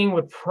third thing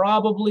would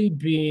probably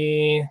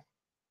be,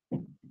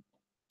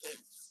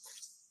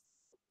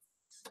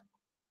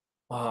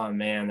 oh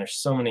man, there's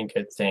so many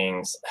good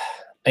things.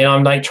 You know,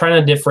 I'm like trying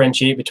to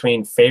differentiate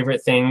between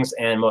favorite things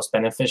and most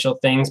beneficial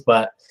things,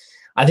 but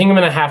I think I'm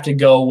going to have to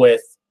go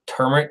with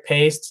turmeric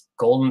paste,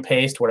 golden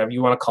paste, whatever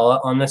you want to call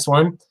it on this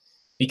one,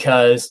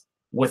 because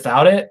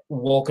without it,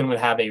 Wolken would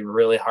have a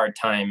really hard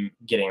time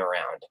getting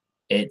around.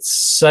 It's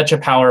such a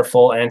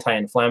powerful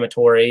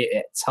anti-inflammatory.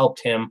 It's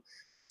helped him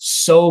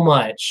so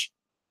much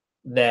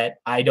that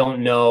I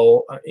don't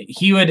know.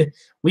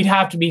 We'd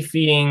have to be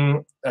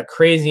feeding a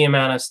crazy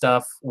amount of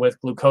stuff with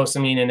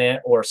glucosamine in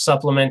it, or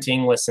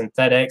supplementing with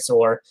synthetics,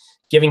 or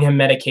giving him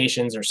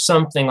medications or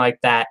something like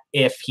that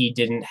if he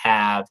didn't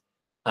have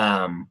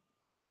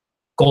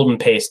golden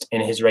paste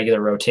in his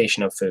regular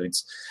rotation of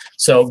foods.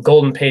 So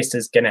golden paste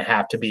is going to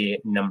have to be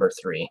number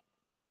 3.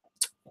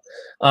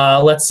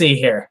 Let's see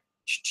here.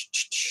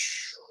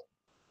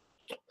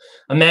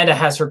 Amanda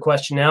has her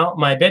question now.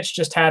 My bitch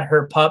just had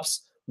her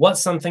pups.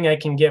 What's something I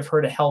can give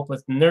her to help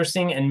with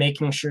nursing and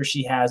making sure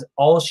she has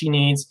all she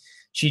needs?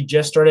 She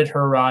just started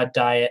her raw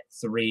diet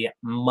 3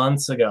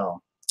 months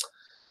ago.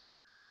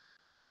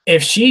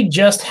 If she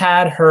just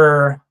had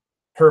her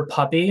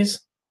puppies,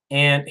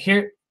 and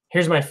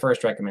here's my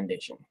first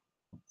recommendation.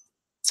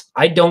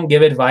 I don't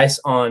give advice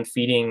on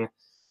feeding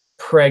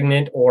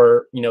pregnant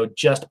or, you know,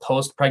 just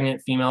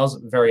post-pregnant females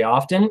very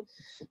often,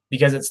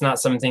 because it's not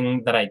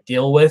something that I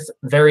deal with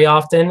very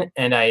often,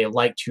 and I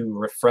like to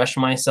refresh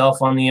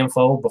myself on the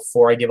info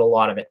before I give a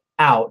lot of it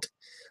out.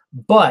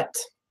 But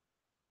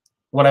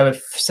what I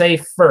would say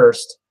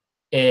first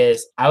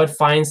is I would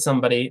find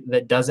somebody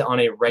that does it on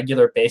a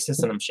regular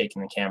basis, and I'm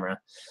shaking the camera,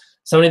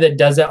 somebody that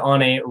does it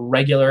on a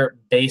regular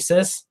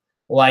basis,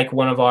 like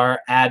one of our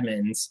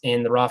admins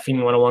in the Raw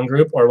Feeding 101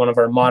 group, or one of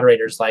our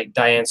moderators like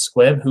Diane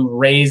Squibb, who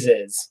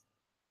raises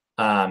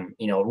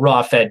you know,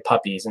 raw fed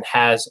puppies and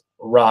has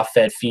raw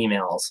fed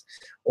females,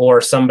 or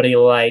somebody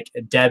like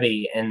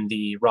Debbie in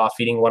the Raw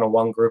Feeding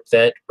 101 group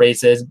that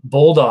raises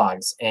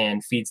bulldogs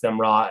and feeds them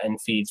raw and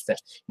feeds them.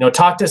 You know,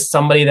 talk to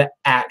somebody that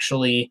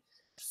actually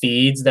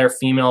feeds their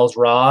females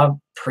raw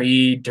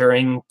pre,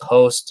 during,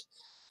 post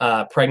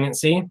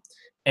pregnancy,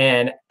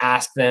 and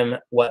ask them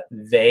what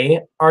they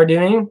are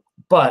doing.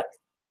 But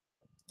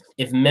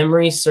if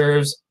memory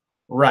serves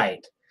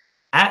right,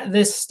 at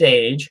this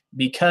stage,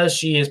 because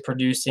she is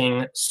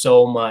producing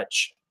so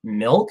much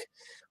milk,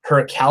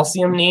 her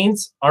calcium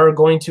needs are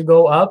going to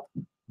go up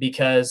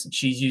because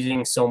she's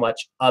using so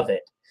much of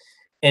it.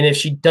 And if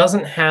she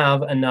doesn't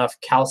have enough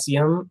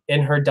calcium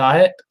in her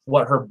diet,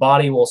 what her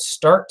body will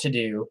start to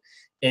do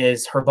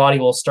is her body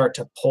will start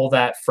to pull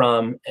that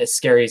from, as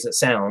scary as it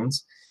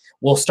sounds,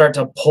 will start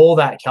to pull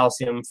that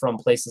calcium from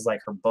places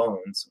like her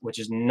bones, which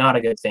is not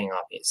a good thing,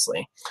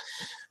 obviously.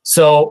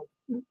 So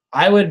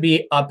I would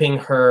be upping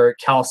her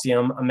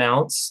calcium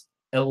amounts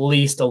at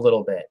least a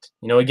little bit.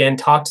 You know, again,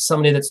 talk to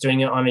somebody that's doing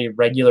it on a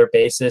regular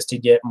basis to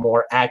get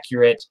more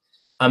accurate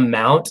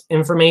amount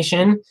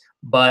information.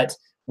 But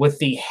with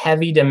the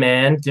heavy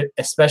demand,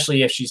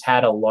 especially if she's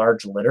had a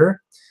large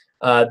litter,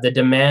 the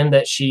demand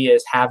that she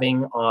is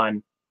having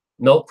on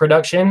milk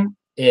production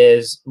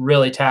is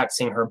really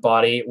taxing her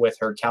body with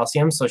her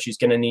calcium. So she's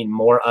going to need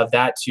more of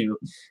that to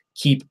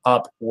keep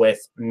up with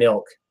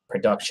milk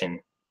production.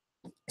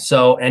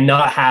 So, and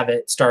not have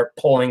it start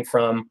pulling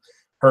from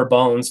her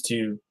bones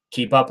to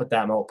keep up with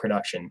that milk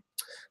production.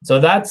 So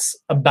that's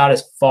about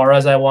as far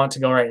as I want to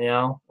go right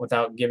now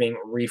without giving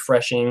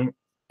refreshing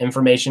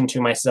information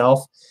to myself,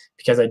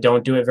 because I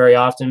don't do it very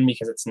often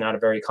because it's not a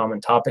very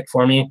common topic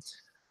for me.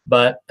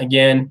 But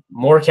again,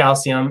 more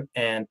calcium,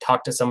 and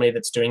talk to somebody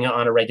that's doing it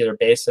on a regular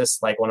basis,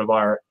 like one of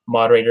our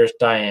moderators,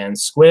 Diane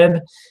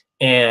Squibb.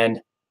 And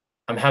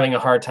I'm having a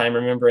hard time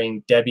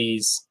remembering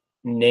Debbie's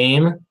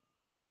name.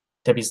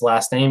 Debbie's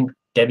last name,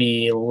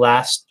 Debbie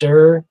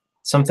Laster.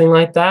 something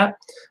like that.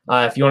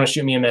 If you want to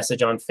shoot me a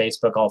message on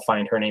Facebook, I'll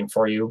find her name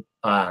for you.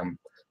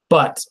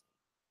 But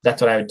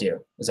that's what I would do,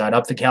 is I would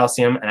up the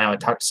calcium and I would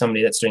talk to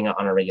somebody that's doing it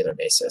on a regular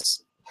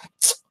basis.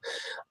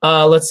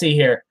 Let's see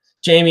here.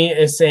 Jamie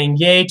is saying,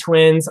 yay,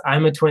 twins.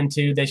 I'm a twin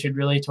too. They should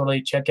really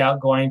totally check out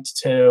going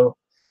to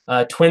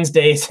Twins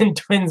Days in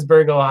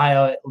Twinsburg,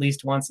 Ohio at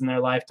least once in their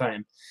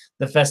lifetime.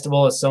 The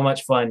festival is so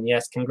much fun.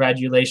 Yes,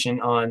 congratulations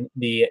on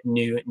the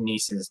new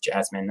nieces,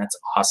 Jasmine. That's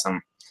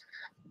awesome.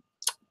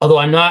 Although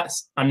I'm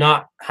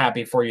not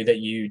happy for you that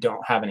you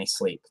don't have any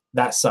sleep.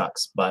 That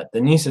sucks, but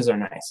the nieces are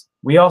nice.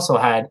 We also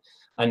had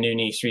a new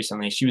niece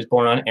recently. She was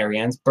born on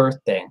Ariane's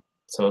birthday.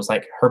 So it was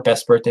like her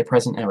best birthday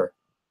present ever.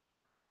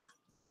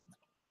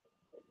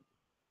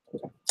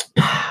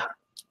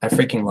 I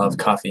freaking love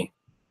coffee.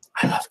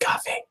 I love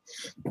coffee.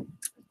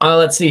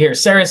 Let's see here.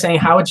 Sarah's saying,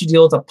 how would you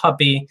deal with a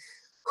puppy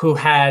who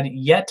had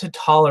yet to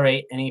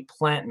tolerate any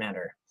plant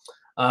matter?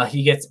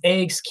 He gets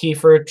eggs,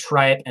 kefir,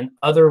 tripe, and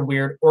other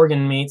weird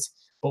organ meats,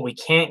 but we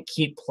can't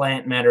keep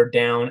plant matter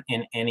down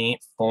in any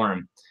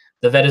form.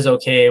 The vet is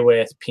okay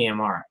with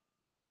PMR.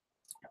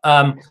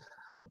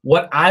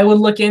 What I would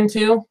look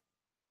into,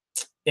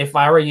 if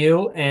I were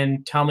you,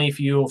 and tell me if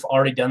you've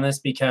already done this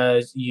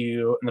because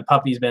the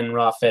puppy's been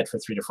raw fed for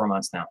 3 to 4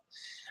 months now.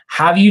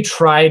 Have you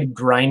tried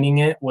grinding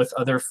it with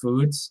other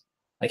foods?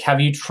 Like,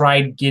 have you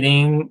tried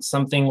getting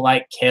something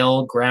like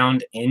kale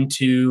ground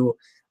into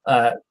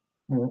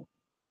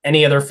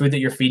any other food that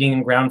you're feeding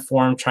in ground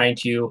form, trying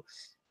to,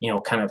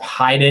 kind of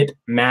hide it,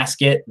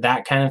 mask it,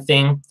 that kind of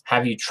thing?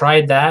 Have you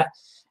tried that?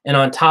 And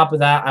on top of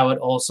that, I would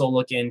also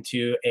look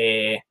into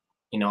a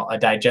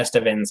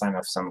digestive enzyme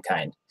of some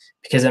kind,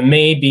 because it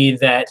may be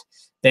that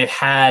they've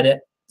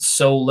had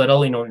so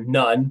little,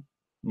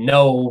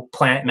 no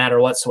plant matter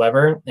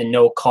whatsoever and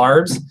no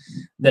carbs,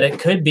 that it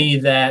could be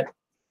that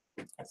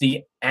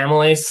the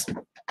amylase,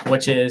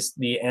 which is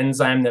the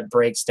enzyme that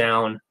breaks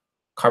down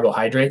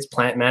carbohydrates,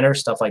 plant matter,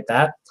 stuff like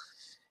that,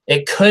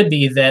 it could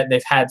be that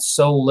they've had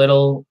so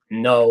little,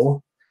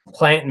 no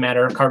plant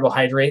matter,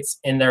 carbohydrates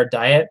in their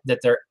diet that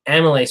their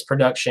amylase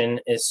production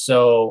is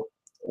so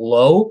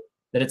low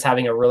that it's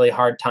having a really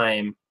hard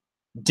time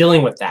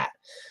dealing with that.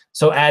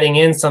 So adding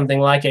in something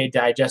like a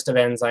digestive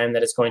enzyme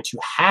that is going to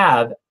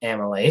have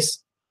amylase,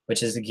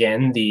 which is,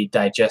 again, the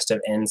digestive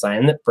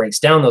enzyme that breaks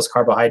down those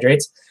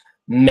carbohydrates,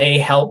 may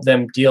help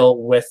them deal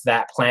with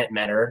that plant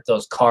matter,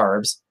 those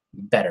carbs,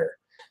 better.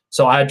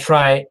 So I would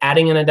try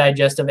adding in a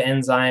digestive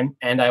enzyme,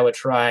 and I would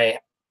try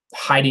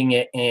hiding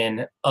it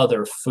in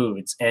other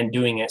foods and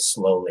doing it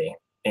slowly,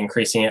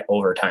 increasing it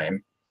over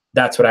time.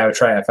 That's what I would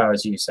try if I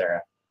was you,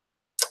 Sarah.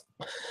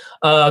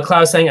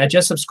 Cloud saying, I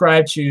just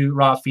subscribed to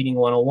Raw Feeding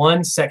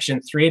 101,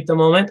 Section 3 at the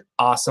moment.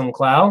 Awesome,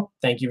 Cloud.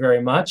 Thank you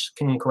very much.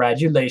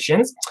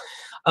 Congratulations.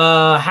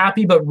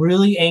 Happy but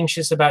really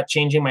anxious about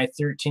changing my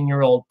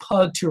 13-year-old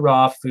pug to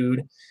raw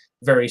food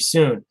very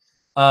soon.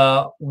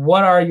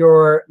 What are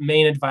your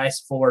main advice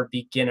for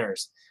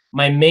beginners?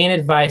 My main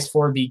advice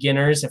for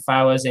beginners, if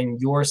I was in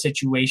your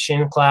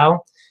situation, Cloud,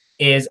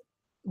 is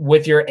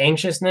with your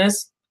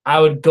anxiousness,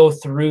 I would go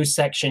through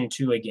Section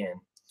 2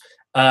 again.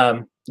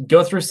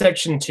 Go through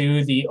Section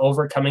 2, the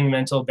Overcoming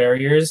Mental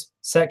Barriers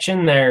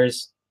section.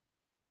 Let's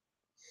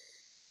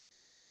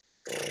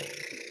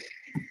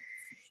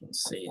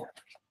see.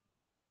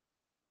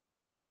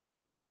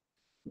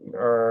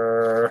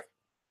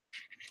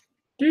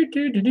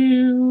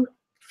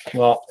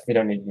 Well, we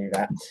don't need to do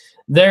that.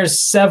 There's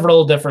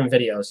several different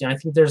videos. I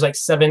think there's like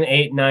 7,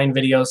 8, 9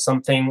 videos,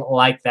 something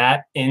like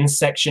that, in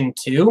Section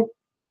 2.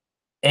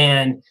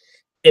 And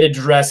it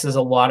addresses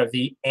a lot of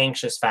the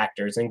anxious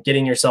factors and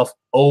getting yourself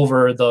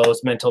over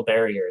those mental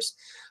barriers.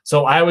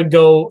 So I would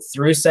go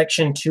through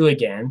Section 2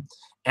 again,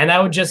 and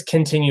I would just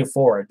continue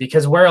forward,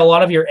 because where a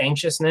lot of your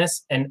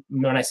anxiousness, and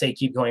when I say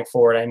keep going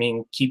forward, I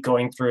mean keep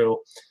going through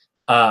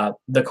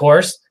the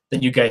course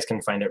that you guys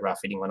can find at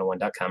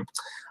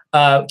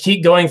rawfeeding101.com.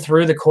 Keep going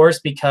through the course,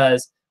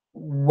 because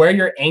where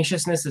your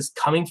anxiousness is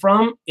coming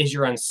from is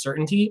your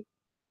uncertainty,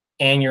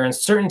 and your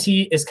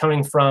uncertainty is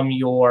coming from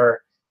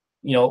your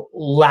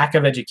lack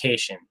of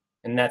education.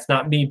 And that's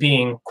not me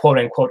being quote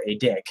unquote a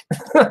dick.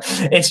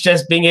 It's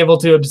just being able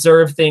to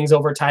observe things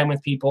over time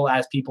with people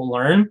as people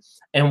learn.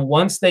 And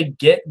once they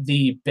get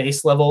the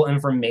base level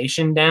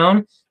information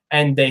down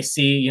and they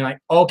see, like,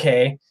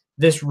 okay,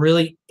 this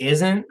really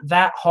isn't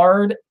that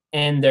hard,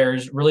 and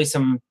there's really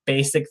some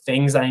basic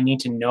things that I need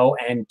to know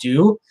and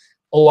do,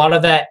 a lot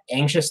of that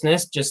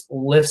anxiousness just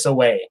lifts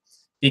away,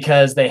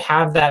 because they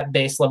have that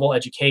base level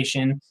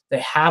education, they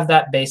have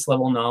that base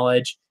level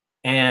knowledge.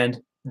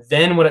 And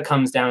then what it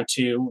comes down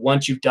to,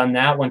 once you've done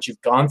that, once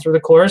you've gone through the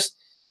course,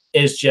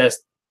 is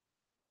just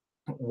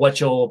what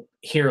you'll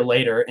hear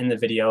later in the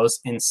videos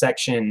in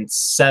Section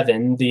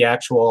 7, the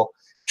actual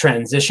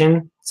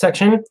transition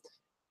section,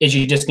 is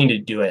you just need to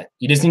do it.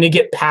 You just need to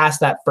get past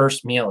that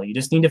first meal. You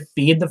just need to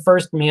feed the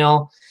first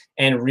meal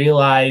and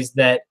realize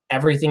that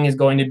everything is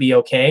going to be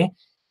okay.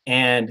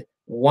 And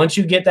once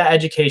you get that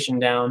education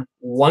down,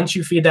 once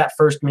you feed that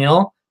first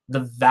meal,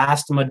 the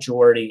vast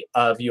majority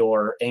of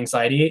your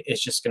anxiety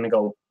is just going to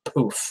go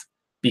poof.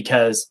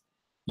 because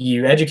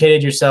you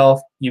educated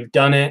yourself, you've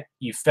done it,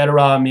 you fed a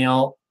raw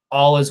meal,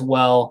 all is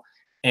well,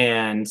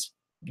 and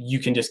you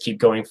can just keep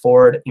going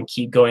forward and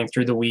keep going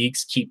through the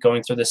weeks, keep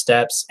going through the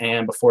steps,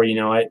 and before you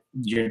know it,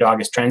 your dog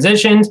is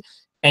transitioned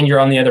and you're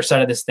on the other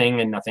side of this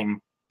thing and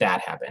nothing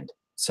bad happened.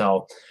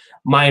 So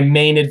my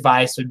main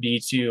advice would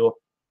be to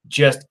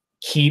just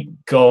keep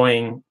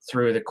going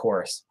through the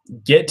course.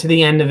 Get to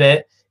the end of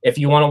it. If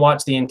you want to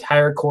watch the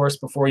entire course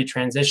before you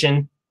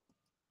transition,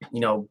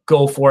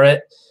 go for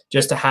it,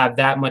 just to have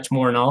that much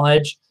more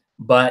knowledge.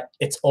 But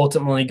it's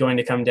ultimately going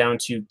to come down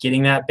to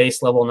getting that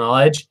base level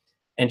knowledge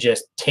and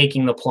just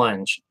taking the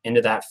plunge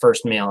into that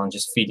first meal and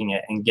just feeding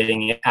it and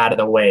getting it out of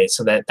the way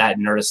so that that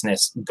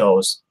nervousness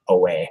goes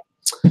away.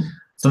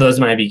 So those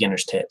are my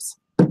beginner's tips.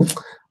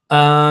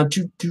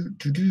 Jasmine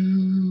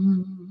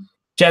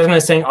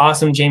is saying,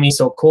 awesome, Jamie,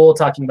 so cool,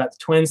 talking about the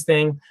twins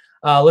thing.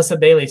 Alyssa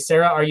Bailey,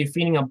 Sarah, are you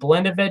feeding a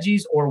blend of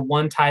veggies or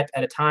one type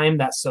at a time?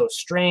 That's so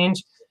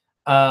strange.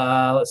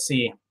 Let's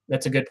see.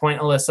 That's a good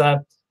point,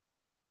 Alyssa.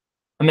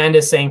 Amanda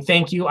is saying,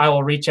 thank you. I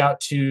will reach out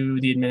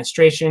to the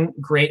administration.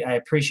 Great. I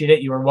appreciate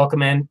it. You are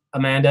welcome,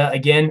 Amanda.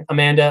 Again,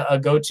 Amanda,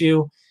 go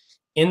to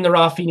in the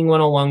Raw Feeding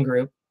 101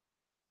 group.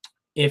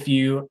 It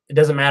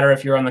doesn't matter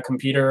if you're on the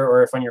computer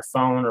or if on your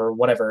phone or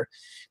whatever,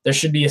 there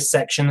should be a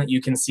section that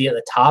you can see at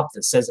the top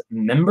that says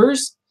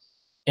members.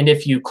 And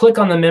if you click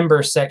on the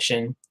members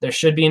section, there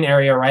should be an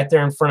area right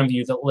there in front of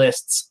you that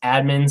lists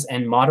admins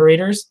and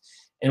moderators.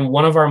 And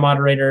one of our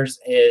moderators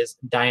is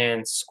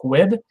Diane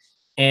Squibb.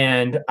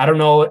 And I don't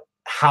know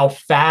how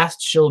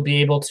fast she'll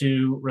be able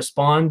to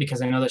respond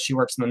because I know that she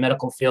works in the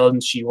medical field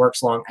and she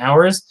works long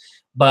hours.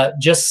 But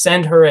just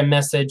send her a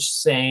message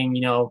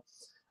saying,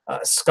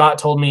 Scott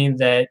told me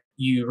that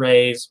you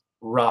raise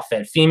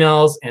raw-fed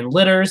females and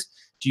litters.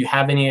 Do you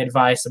have any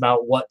advice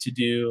about what to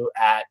do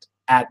at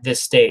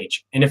this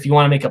stage? And if you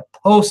want to make a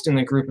post in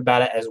the group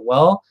about it as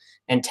well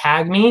and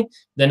tag me,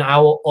 then I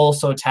will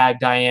also tag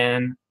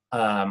Diane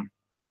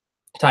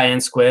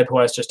Squibb, who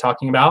I was just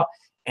talking about,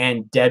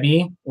 and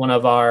Debbie, one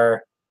of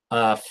our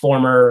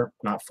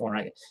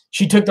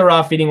she took the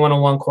Raw Feeding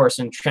 101 course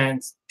and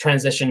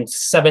transitioned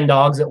 7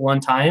 dogs at one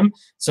time.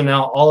 So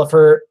now all of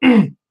her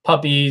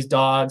puppies,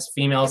 dogs,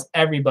 females,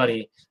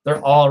 everybody,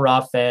 they're all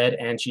raw fed,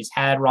 and she's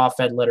had raw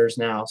fed litters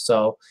now.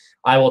 So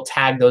I will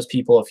tag those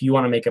people if you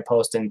want to make a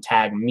post and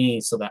tag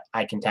me so that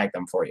I can tag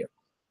them for you.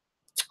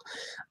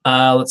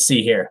 Let's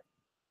see here.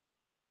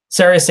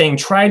 Sarah is saying,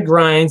 tried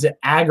grinds, it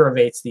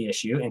aggravates the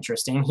issue.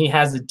 Interesting. He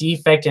has a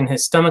defect in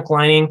his stomach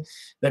lining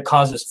that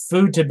causes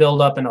food to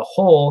build up in a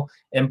hole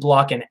and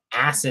block an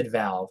acid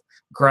valve.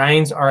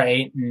 Grinds are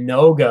a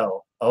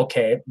no-go.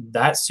 Okay,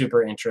 that's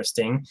super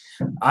interesting.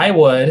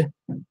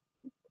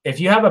 If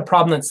you have a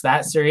problem that's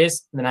that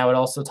serious, then I would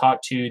also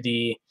talk to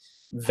the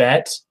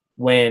vet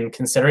when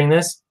considering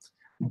this.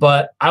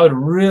 But I would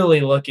really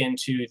look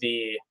into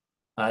the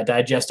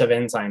digestive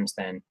enzymes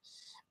then,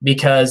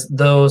 because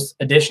those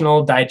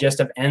additional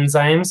digestive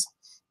enzymes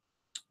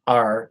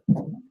are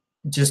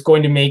just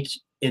going to make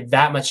it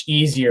that much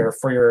easier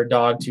for your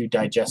dog to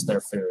digest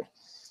their food.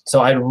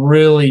 So I'd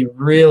really,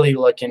 really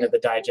look into the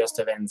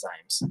digestive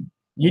enzymes.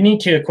 You need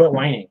to quit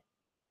whining.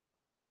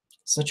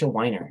 Such a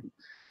whiner.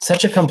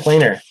 Such a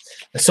complainer.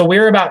 So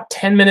we're about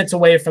 10 minutes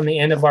away from the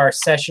end of our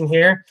session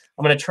here.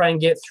 I'm going to try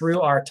and get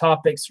through our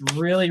topics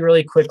really,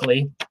 really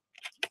quickly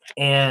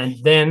and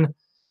then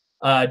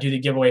do the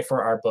giveaway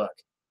for our book.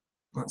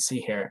 Let's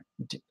see here.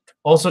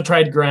 Also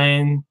tried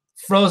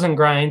frozen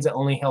grinds. It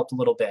only helped a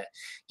little bit.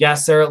 Yeah,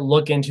 Sarah,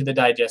 look into the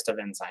digestive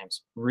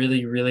enzymes.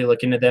 Really, really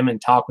look into them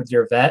and talk with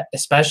your vet,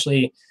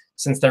 especially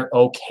since they're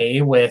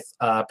okay with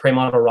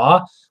Premodel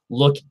Raw.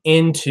 Look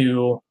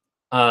into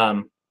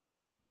the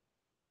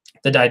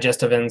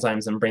digestive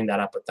enzymes and bring that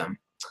up with them.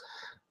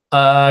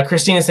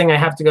 Christine is saying, I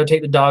have to go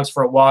take the dogs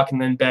for a walk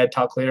and then bed.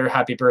 Talk later.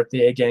 Happy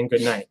birthday again.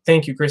 Good night.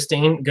 Thank you,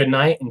 Christine. Good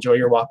night. Enjoy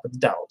your walk with the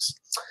dogs.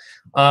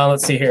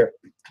 Let's see here.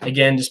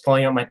 Again, just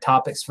pulling out my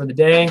topics for the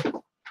day.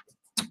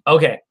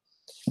 Okay.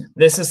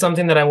 This is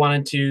something that I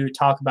wanted to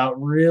talk about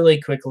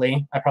really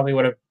quickly. I probably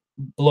would have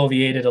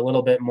bloviated a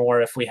little bit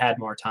more if we had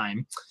more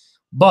time.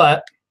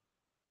 But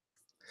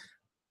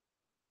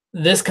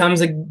this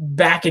comes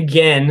back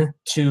again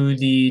to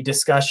the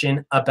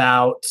discussion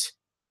about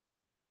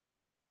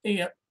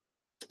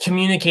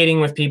communicating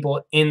with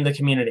people in the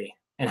community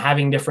and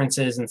having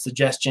differences and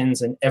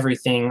suggestions and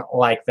everything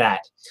like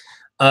that.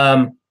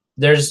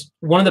 There's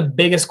one of the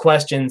biggest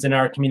questions in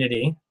our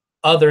community,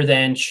 other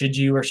than should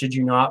you or should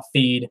you not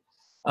feed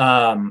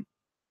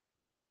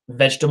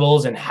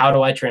vegetables and how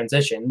do I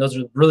transition? Those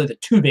are really the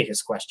 2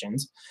 biggest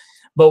questions.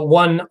 But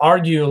one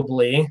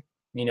arguably,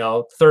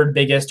 third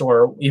biggest,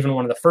 or even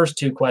one of the first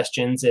 2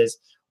 questions is,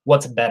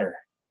 what's better,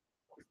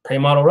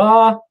 Premodel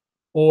Raw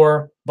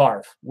or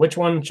Barf? Which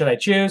one should I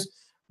choose?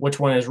 Which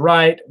one is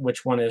right?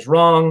 Which one is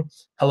wrong?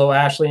 Hello,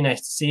 Ashley. Nice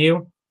to see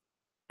you.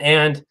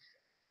 And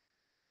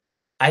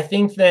I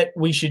think that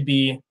we should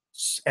be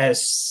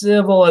as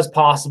civil as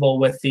possible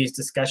with these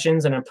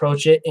discussions and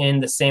approach it in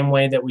the same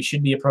way that we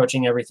should be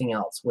approaching everything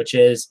else, which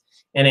is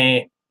in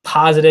a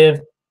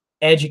positive,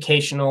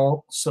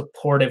 educational,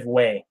 supportive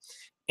way.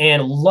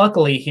 And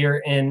luckily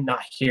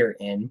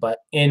but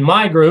in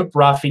my group,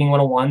 Raw Feeding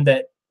 101,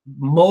 that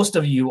most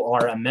of you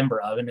are a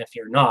member of, and if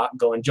you're not,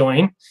 go and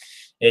join.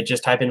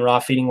 Just type in Raw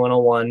Feeding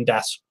 101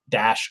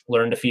 dash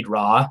Learn to Feed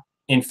Raw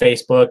in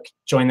Facebook,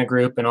 join the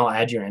group, and I'll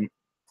add you in.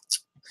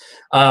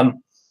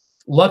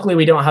 Luckily,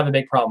 we don't have a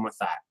big problem with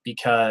that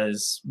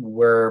because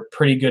we're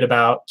pretty good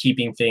about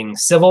keeping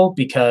things civil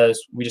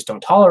because we just don't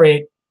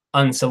tolerate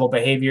uncivil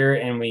behavior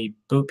and we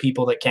boot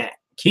people that can't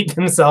keep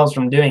themselves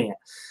from doing it.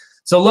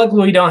 So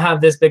luckily, we don't have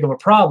this big of a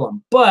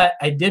problem. But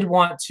I did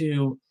want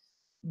to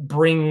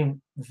bring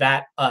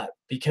that up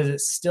because it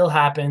still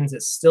happens.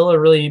 It's still a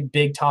really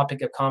big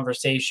topic of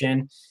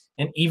conversation.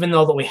 And even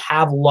though that we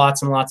have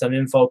lots and lots of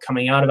info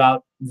coming out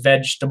about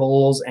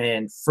vegetables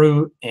and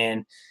fruit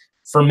and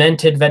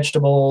fermented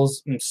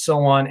vegetables and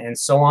so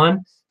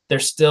on,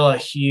 there's still a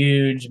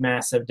huge,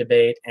 massive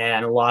debate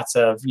and lots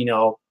of,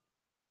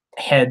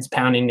 heads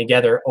pounding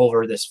together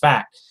over this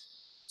fact.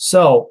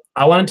 So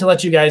I wanted to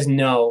let you guys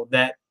know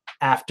that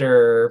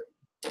after,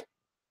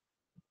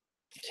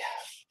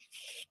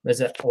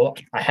 well,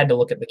 I had to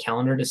look at the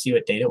calendar to see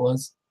what date it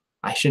was.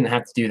 I shouldn't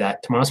have to do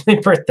that. Tomorrow's my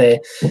birthday.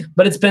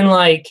 But it's been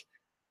like,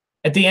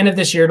 at the end of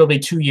this year, it'll be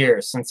 2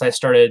 years since I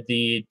started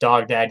the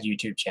Dog Dad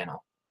YouTube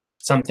channel.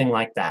 Something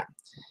like that.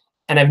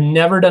 And I've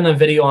never done a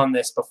video on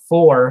this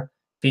before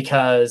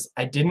because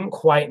I didn't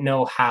quite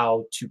know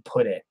how to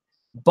put it.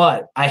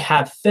 But I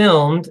have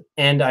filmed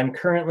and I'm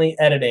currently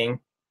editing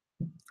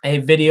a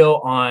video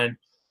on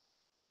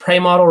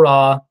Premodel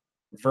Raw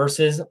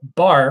versus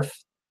Barf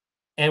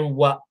and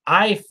what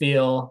I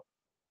feel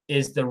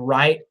is the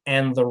right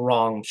and the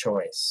wrong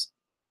choice.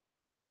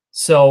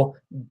 So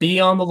be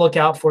on the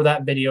lookout for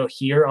that video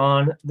here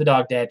on the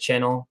Dog Dad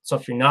channel. So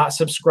if you're not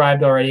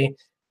subscribed already,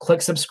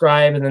 click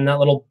subscribe and then that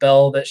little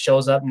bell that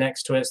shows up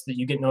next to it so that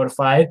you get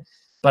notified.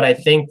 But I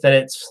think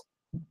that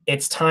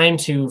it's time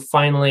to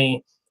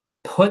finally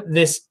put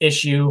this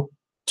issue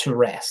to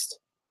rest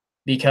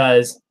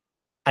because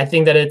I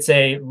think that it's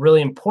a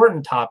really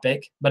important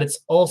topic, but it's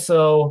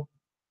also,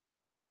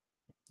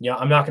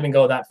 I'm not going to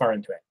go that far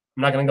into it.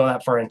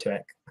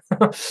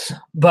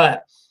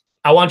 But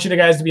I want you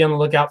guys to be on the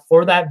lookout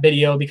for that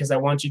video because I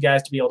want you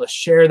guys to be able to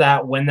share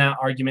that when that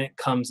argument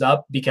comes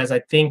up because I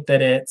think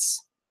that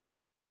it's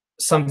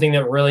something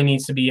that really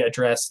needs to be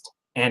addressed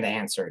and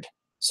answered.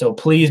 So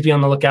please be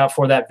on the lookout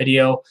for that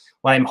video.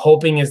 What I'm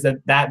hoping is that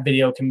that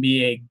video can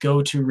be a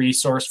go-to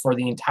resource for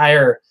the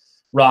entire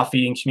raw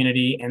feeding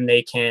community and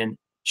they can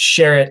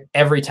share it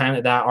every time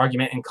that that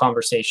argument and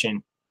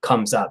conversation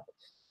comes up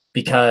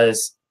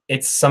because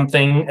it's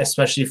something,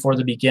 especially for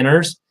the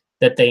beginners,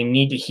 that they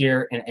need to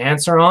hear an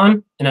answer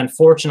on. And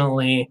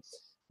unfortunately,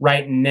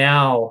 right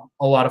now,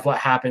 a lot of what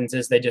happens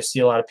is they just see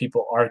a lot of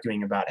people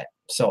arguing about it.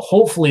 So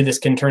hopefully this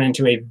can turn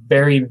into a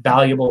very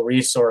valuable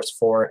resource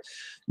for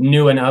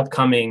new and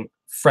upcoming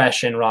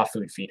fresh and raw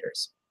food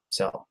feeders.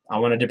 So I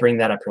wanted to bring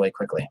that up really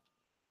quickly.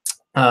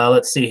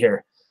 Let's see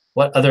here.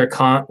 What other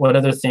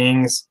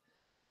things?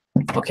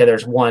 Okay,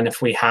 there's one.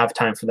 If we have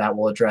time for that,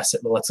 we'll address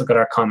it. But let's look at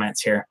our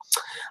comments here.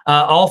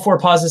 All 4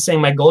 pauses saying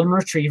my golden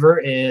retriever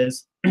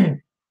is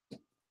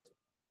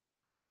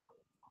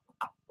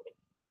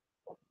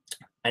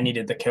I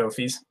needed the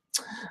Kofi's.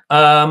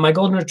 My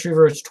golden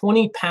retriever is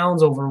 20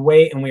 pounds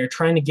overweight, and we are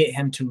trying to get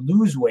him to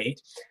lose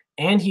weight,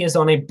 and he is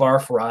on a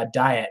barf raw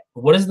diet.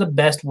 What is the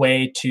best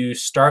way to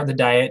start the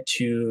diet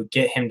to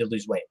get him to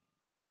lose weight?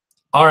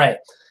 All right.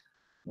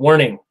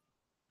 Warning.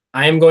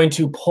 I am going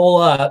to pull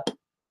up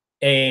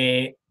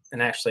and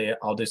actually,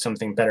 I'll do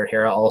something better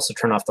here. I'll also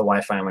turn off the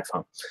Wi-Fi on my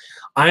phone.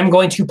 I'm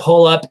going to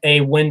pull up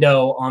a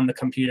window on the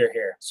computer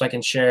here so I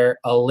can share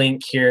a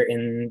link here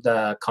in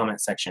the comment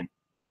section.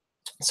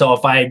 So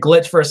if I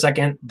glitch for a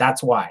second,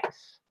 that's why.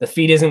 The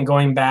feed isn't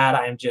going bad.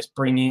 I'm just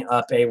bringing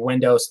up a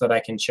window so that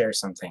I can share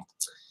something.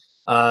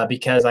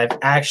 Because I've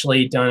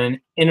actually done an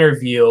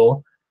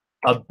interview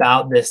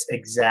about this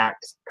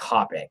exact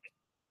topic.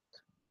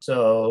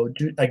 So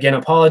again,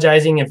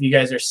 apologizing if you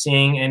guys are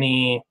seeing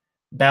any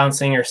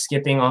bouncing or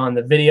skipping on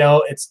the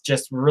video. It's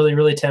just really,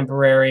 really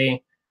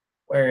temporary.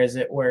 Where is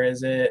it?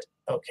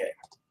 Okay.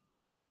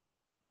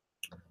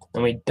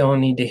 And we don't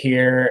need to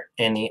hear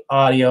any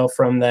audio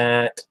from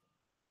that.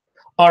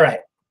 All right.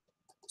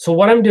 So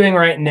what I'm doing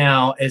right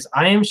now is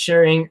I am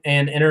sharing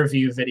an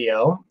interview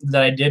video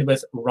that I did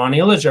with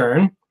Ronnie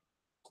Lejeune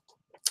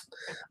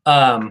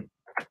from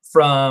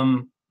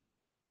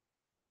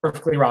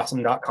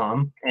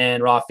perfectlyrawesome.com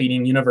and Raw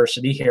Feeding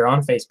University here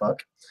on Facebook.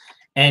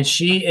 And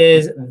she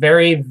is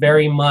very,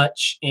 very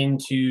much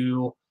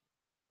into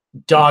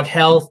dog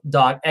health,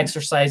 dog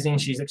exercising.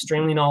 She's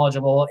extremely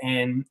knowledgeable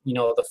in,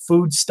 the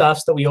food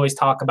stuffs that we always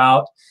talk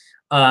about.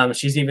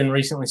 She's even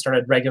recently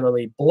started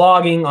regularly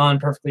blogging on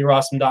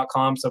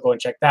perfectlyrawesome.com, so go and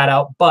check that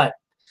out. But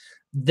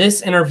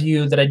this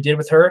interview that I did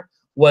with her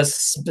was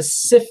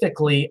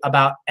specifically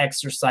about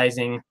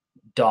exercising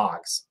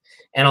dogs.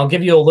 And I'll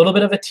give you a little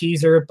bit of a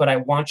teaser, but I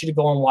want you to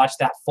go and watch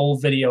that full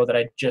video that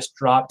I just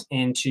dropped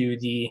into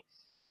the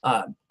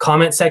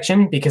comment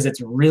section because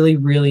it's really,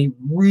 really,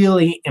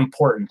 really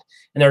important.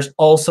 And there's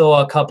also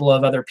a couple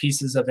of other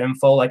pieces of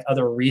info, like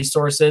other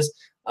resources,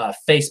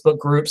 Facebook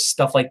groups,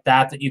 stuff like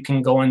that, that you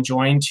can go and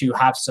join to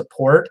have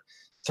support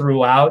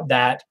throughout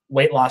that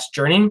weight loss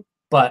journey.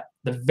 But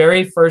the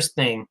very first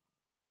thing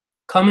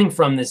coming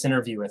from this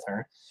interview with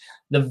her,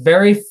 the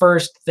very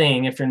first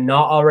thing, if you're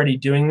not already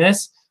doing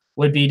this,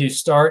 would be to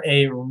start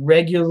a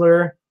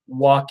regular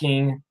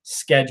walking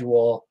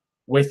schedule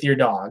with your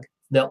dog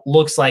that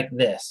looks like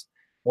this,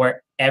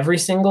 where every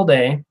single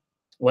day,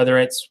 whether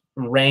it's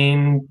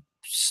rain,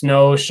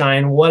 snow,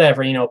 shine,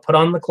 whatever, you know, put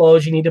on the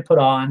clothes you need to put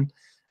on.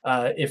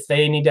 If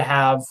they need to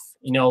have,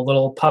 you know,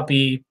 little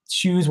puppy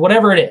shoes,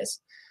 whatever it is,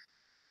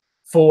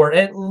 for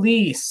at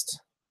least,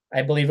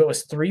 I believe it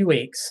was 3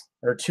 weeks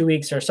or 2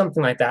 weeks or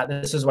something like that.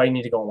 This is why you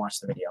need to go and watch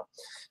the video.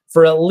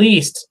 For at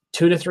least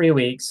 2 to 3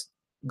 weeks,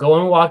 go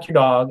and walk your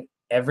dog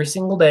every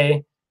single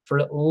day for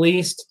at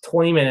least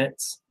 20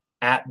 minutes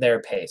at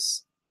their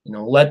pace. You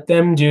know, let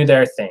them do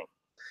their thing.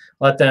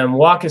 Let them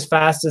walk as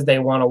fast as they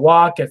want to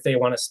walk. If they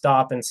want to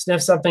stop and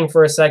sniff something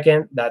for a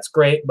second, that's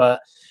great. But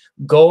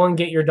go and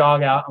get your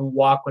dog out and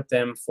walk with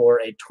them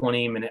for a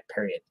 20-minute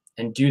period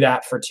and do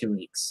that for 2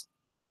 weeks.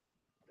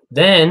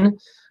 Then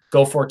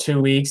go for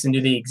 2 weeks and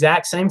do the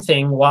exact same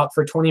thing, walk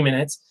for 20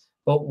 minutes,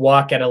 but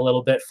walk at a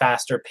little bit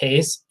faster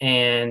pace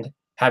and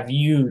have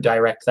you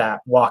direct that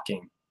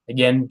walking.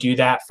 Again, do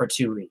that for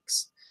 2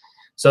 weeks.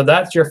 So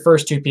that's your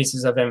first 2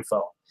 pieces of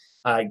info.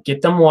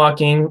 Get them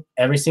walking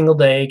every single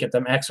day, get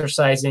them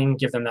exercising,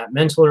 give them that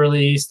mental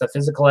release, the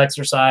physical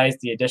exercise,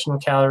 the additional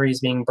calories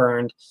being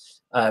burned.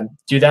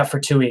 Do that for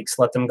 2 weeks.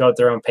 Let them go at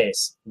their own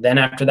pace. Then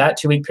after that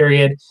 2-week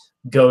period,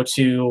 go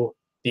to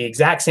the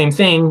exact same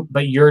thing,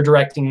 but you're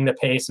directing the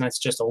pace, and it's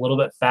just a little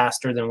bit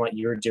faster than what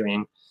you were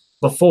doing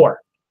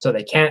before. So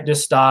they can't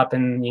just stop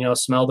and, you know,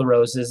 smell the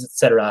roses,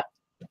 etc.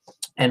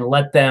 And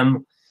let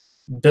them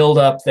build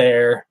up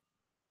their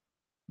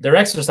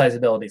exercise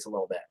abilities a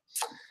little bit.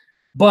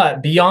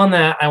 But beyond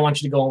that, I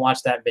want you to go and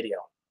watch that video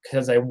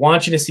because I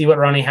want you to see what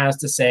Ronnie has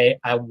to say.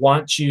 I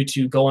want you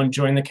to go and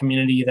join the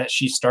community that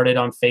she started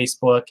on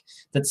Facebook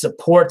that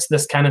supports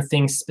this kind of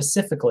thing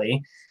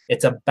specifically.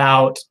 It's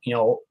about, you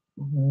know,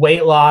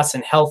 weight loss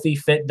and healthy,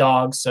 fit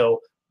dogs.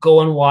 So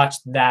go and watch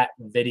that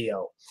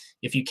video.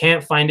 If you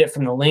can't find it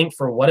from the link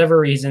for whatever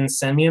reason,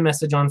 send me a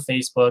message on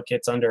Facebook.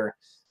 It's under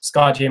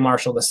Scott J.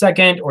 Marshall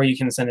II, or you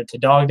can send it to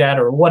Dog Dad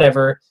or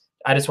whatever.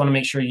 I just want to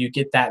make sure you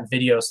get that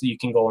video so you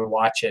can go and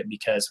watch it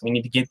because we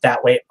need to get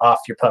that weight off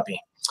your puppy.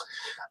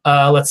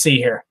 Let's see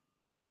here.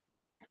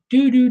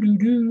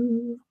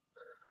 Jasmine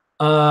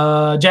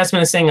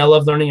is saying, I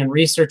love learning and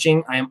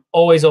researching. I am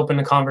always open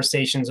to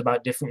conversations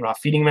about different raw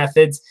feeding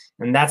methods.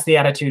 And that's the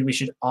attitude we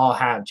should all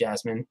have,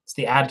 Jasmine. It's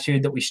the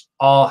attitude that we should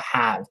all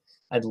have.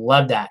 I'd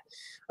love that.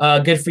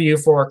 Good for you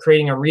for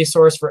creating a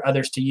resource for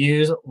others to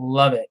use.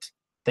 Love it.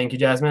 Thank you,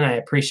 Jasmine. I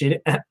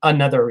appreciate it.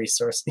 Another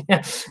resource.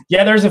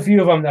 Yeah, there's a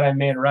few of them that I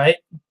made, right?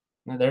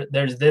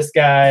 There's this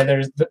guy.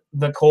 There's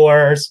the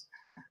course.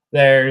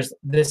 There's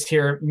this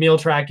here meal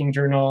tracking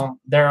journal.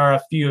 There are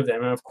a few of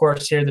them. And, of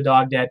course, here the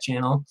Dog Dad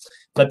channel.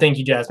 But thank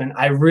you, Jasmine.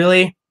 I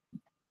really,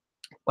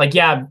 like,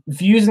 yeah,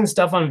 views and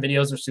stuff on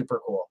videos are super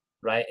cool,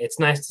 right? It's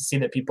nice to see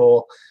that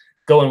people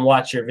go and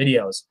watch your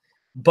videos.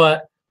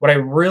 But what I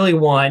really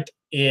want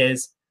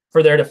is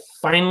for there to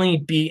finally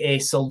be a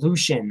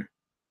solution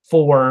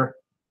for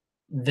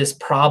this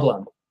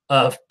problem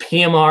of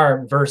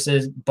PMR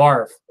versus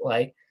BARF.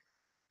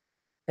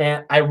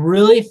 And I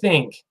really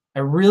think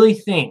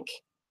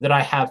that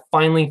I have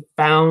finally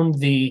found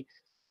the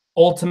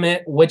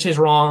ultimate which is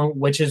wrong,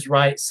 which is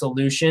right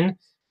solution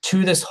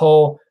to this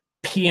whole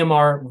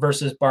PMR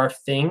versus BARF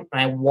thing.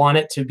 I want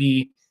it to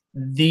be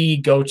the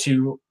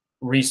go-to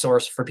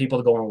resource for people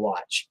to go and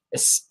watch,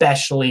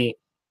 especially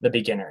the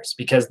beginners,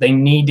 because they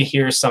need to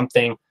hear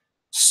something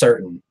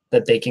certain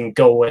that they can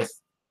go and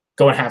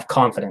have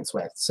confidence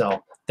with.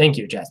 So thank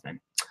you, Jasmine.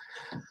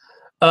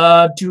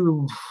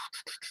 Alyssa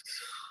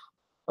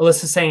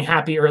saying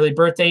happy early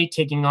birthday,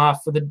 taking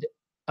off for the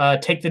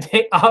take the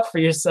day off for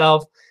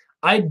yourself.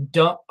 I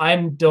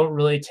don't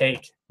really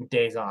take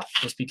days off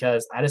just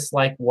because I just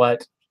like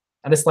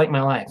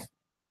my life.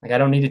 Like I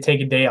don't need to take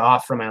a day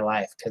off from my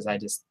life because I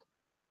just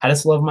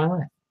love my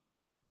life.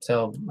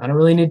 So I don't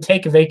really need to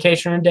take a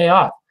vacation or a day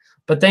off.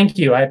 But thank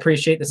you. I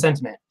appreciate the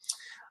sentiment.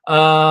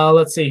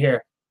 Let's see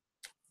here.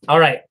 All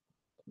right.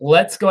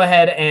 Let's go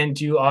ahead and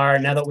do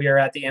now that we are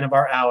at the end of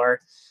our hour,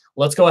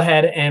 let's go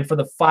ahead and for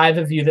the 5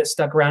 of you that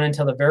stuck around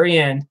until the very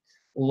end,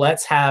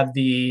 let's have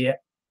the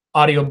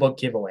audiobook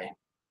giveaway.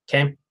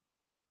 Okay.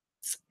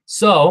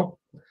 So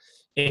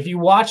if you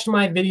watched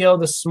my video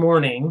this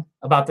morning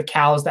about the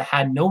cows that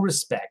had no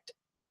respect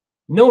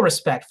for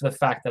the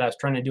fact that I was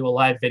trying to do a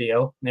live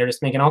video and they're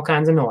just making all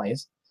kinds of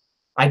noise,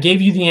 I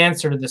gave you the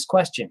answer to this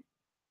question.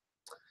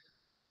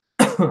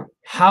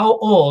 How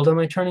old am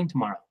I turning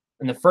tomorrow?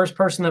 And the first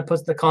person that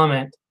puts the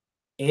comment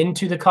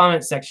into the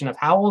comment section of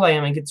how old I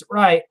am and gets it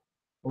right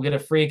will get a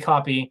free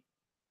copy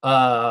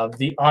of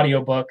the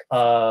audiobook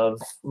of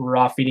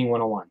Raw Feeding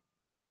 101.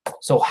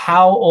 So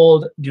how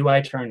old do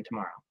I turn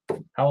tomorrow?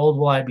 How old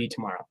will I be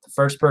tomorrow? The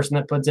first person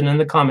that puts it in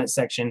the comment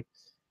section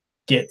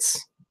gets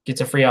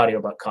a free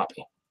audiobook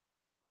copy.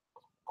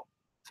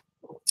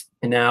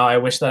 And now I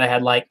wish that I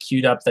had like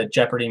queued up the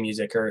Jeopardy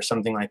music or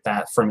something like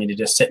that for me to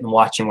just sit and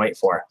watch and wait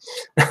for.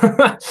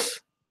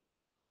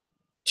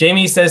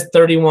 Jamie says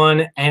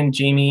 31, and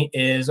Jamie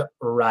is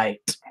right.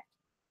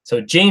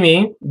 So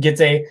Jamie gets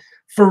a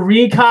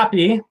free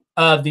copy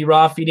of the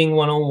Raw Feeding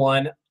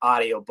 101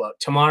 audiobook.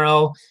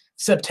 Tomorrow,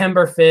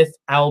 September 5th,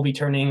 I will be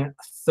turning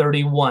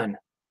 31.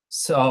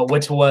 So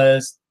which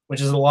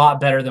is a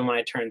lot better than when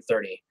I turned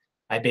 30.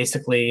 I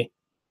basically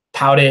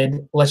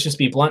pouted, let's just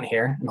be blunt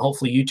here, and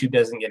hopefully YouTube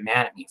doesn't get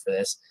mad at me for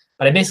this,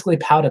 but I basically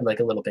pouted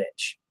like a little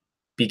bitch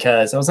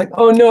because I was like,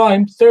 oh no,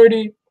 I'm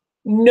 30.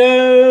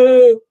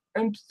 No,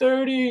 I'm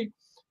 30.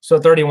 So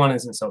 31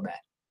 isn't so bad.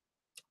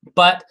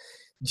 But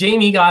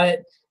Jamie got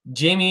it.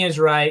 Jamie is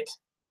right.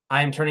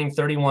 I'm turning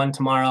 31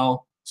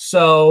 tomorrow.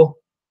 So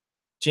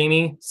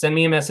Jamie, send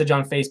me a message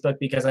on Facebook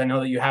because I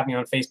know that you have me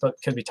on Facebook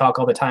because we talk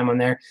all the time on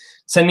there.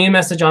 Send me a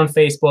message on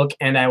Facebook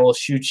and I will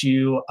shoot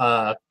you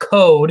a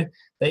code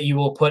that you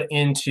will put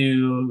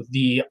into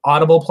the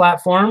Audible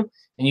platform,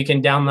 and you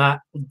can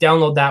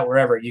download that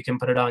wherever. You can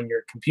put it on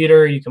your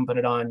computer, you can put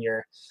it on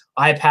your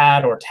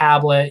iPad or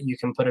tablet, you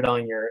can put it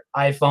on your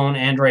iPhone,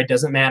 Android,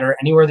 doesn't matter.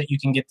 Anywhere that you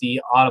can get the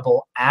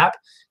Audible app,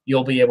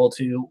 you'll be able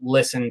to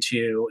listen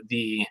to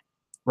the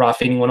Raw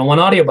Feeding 101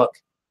 audiobook.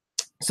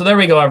 So there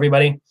we go,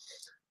 everybody.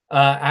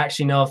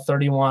 Actually, no,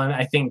 31.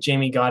 I think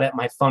Jamie got it.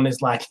 My phone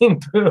is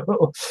lagging.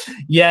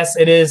 Yes,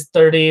 it is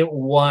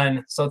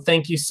 31. So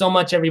thank you so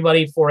much,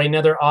 everybody, for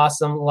another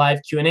awesome live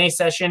Q&A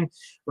session.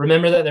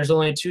 Remember that there's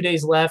only 2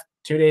 days left.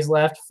 2 days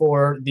left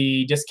for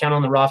the discount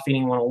on the Raw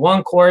Feeding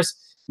 101 course.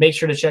 Make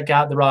sure to check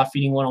out the Raw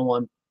Feeding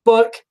 101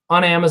 book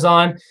on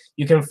Amazon.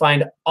 You can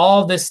find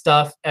all this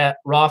stuff at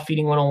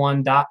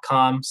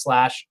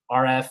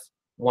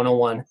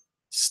rawfeeding101.com/RF101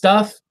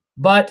 stuff.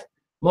 But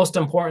most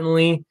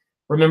importantly,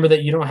 remember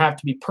that you don't have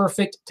to be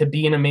perfect to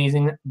be an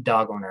amazing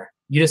dog owner.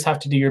 You just have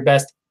to do your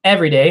best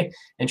every day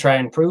and try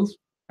and improve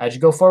as you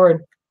go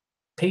forward.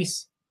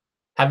 Peace.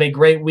 Have a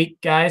great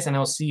week, guys, and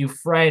I'll see you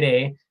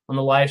Friday on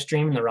the live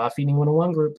stream in the Raw Feeding 101 group.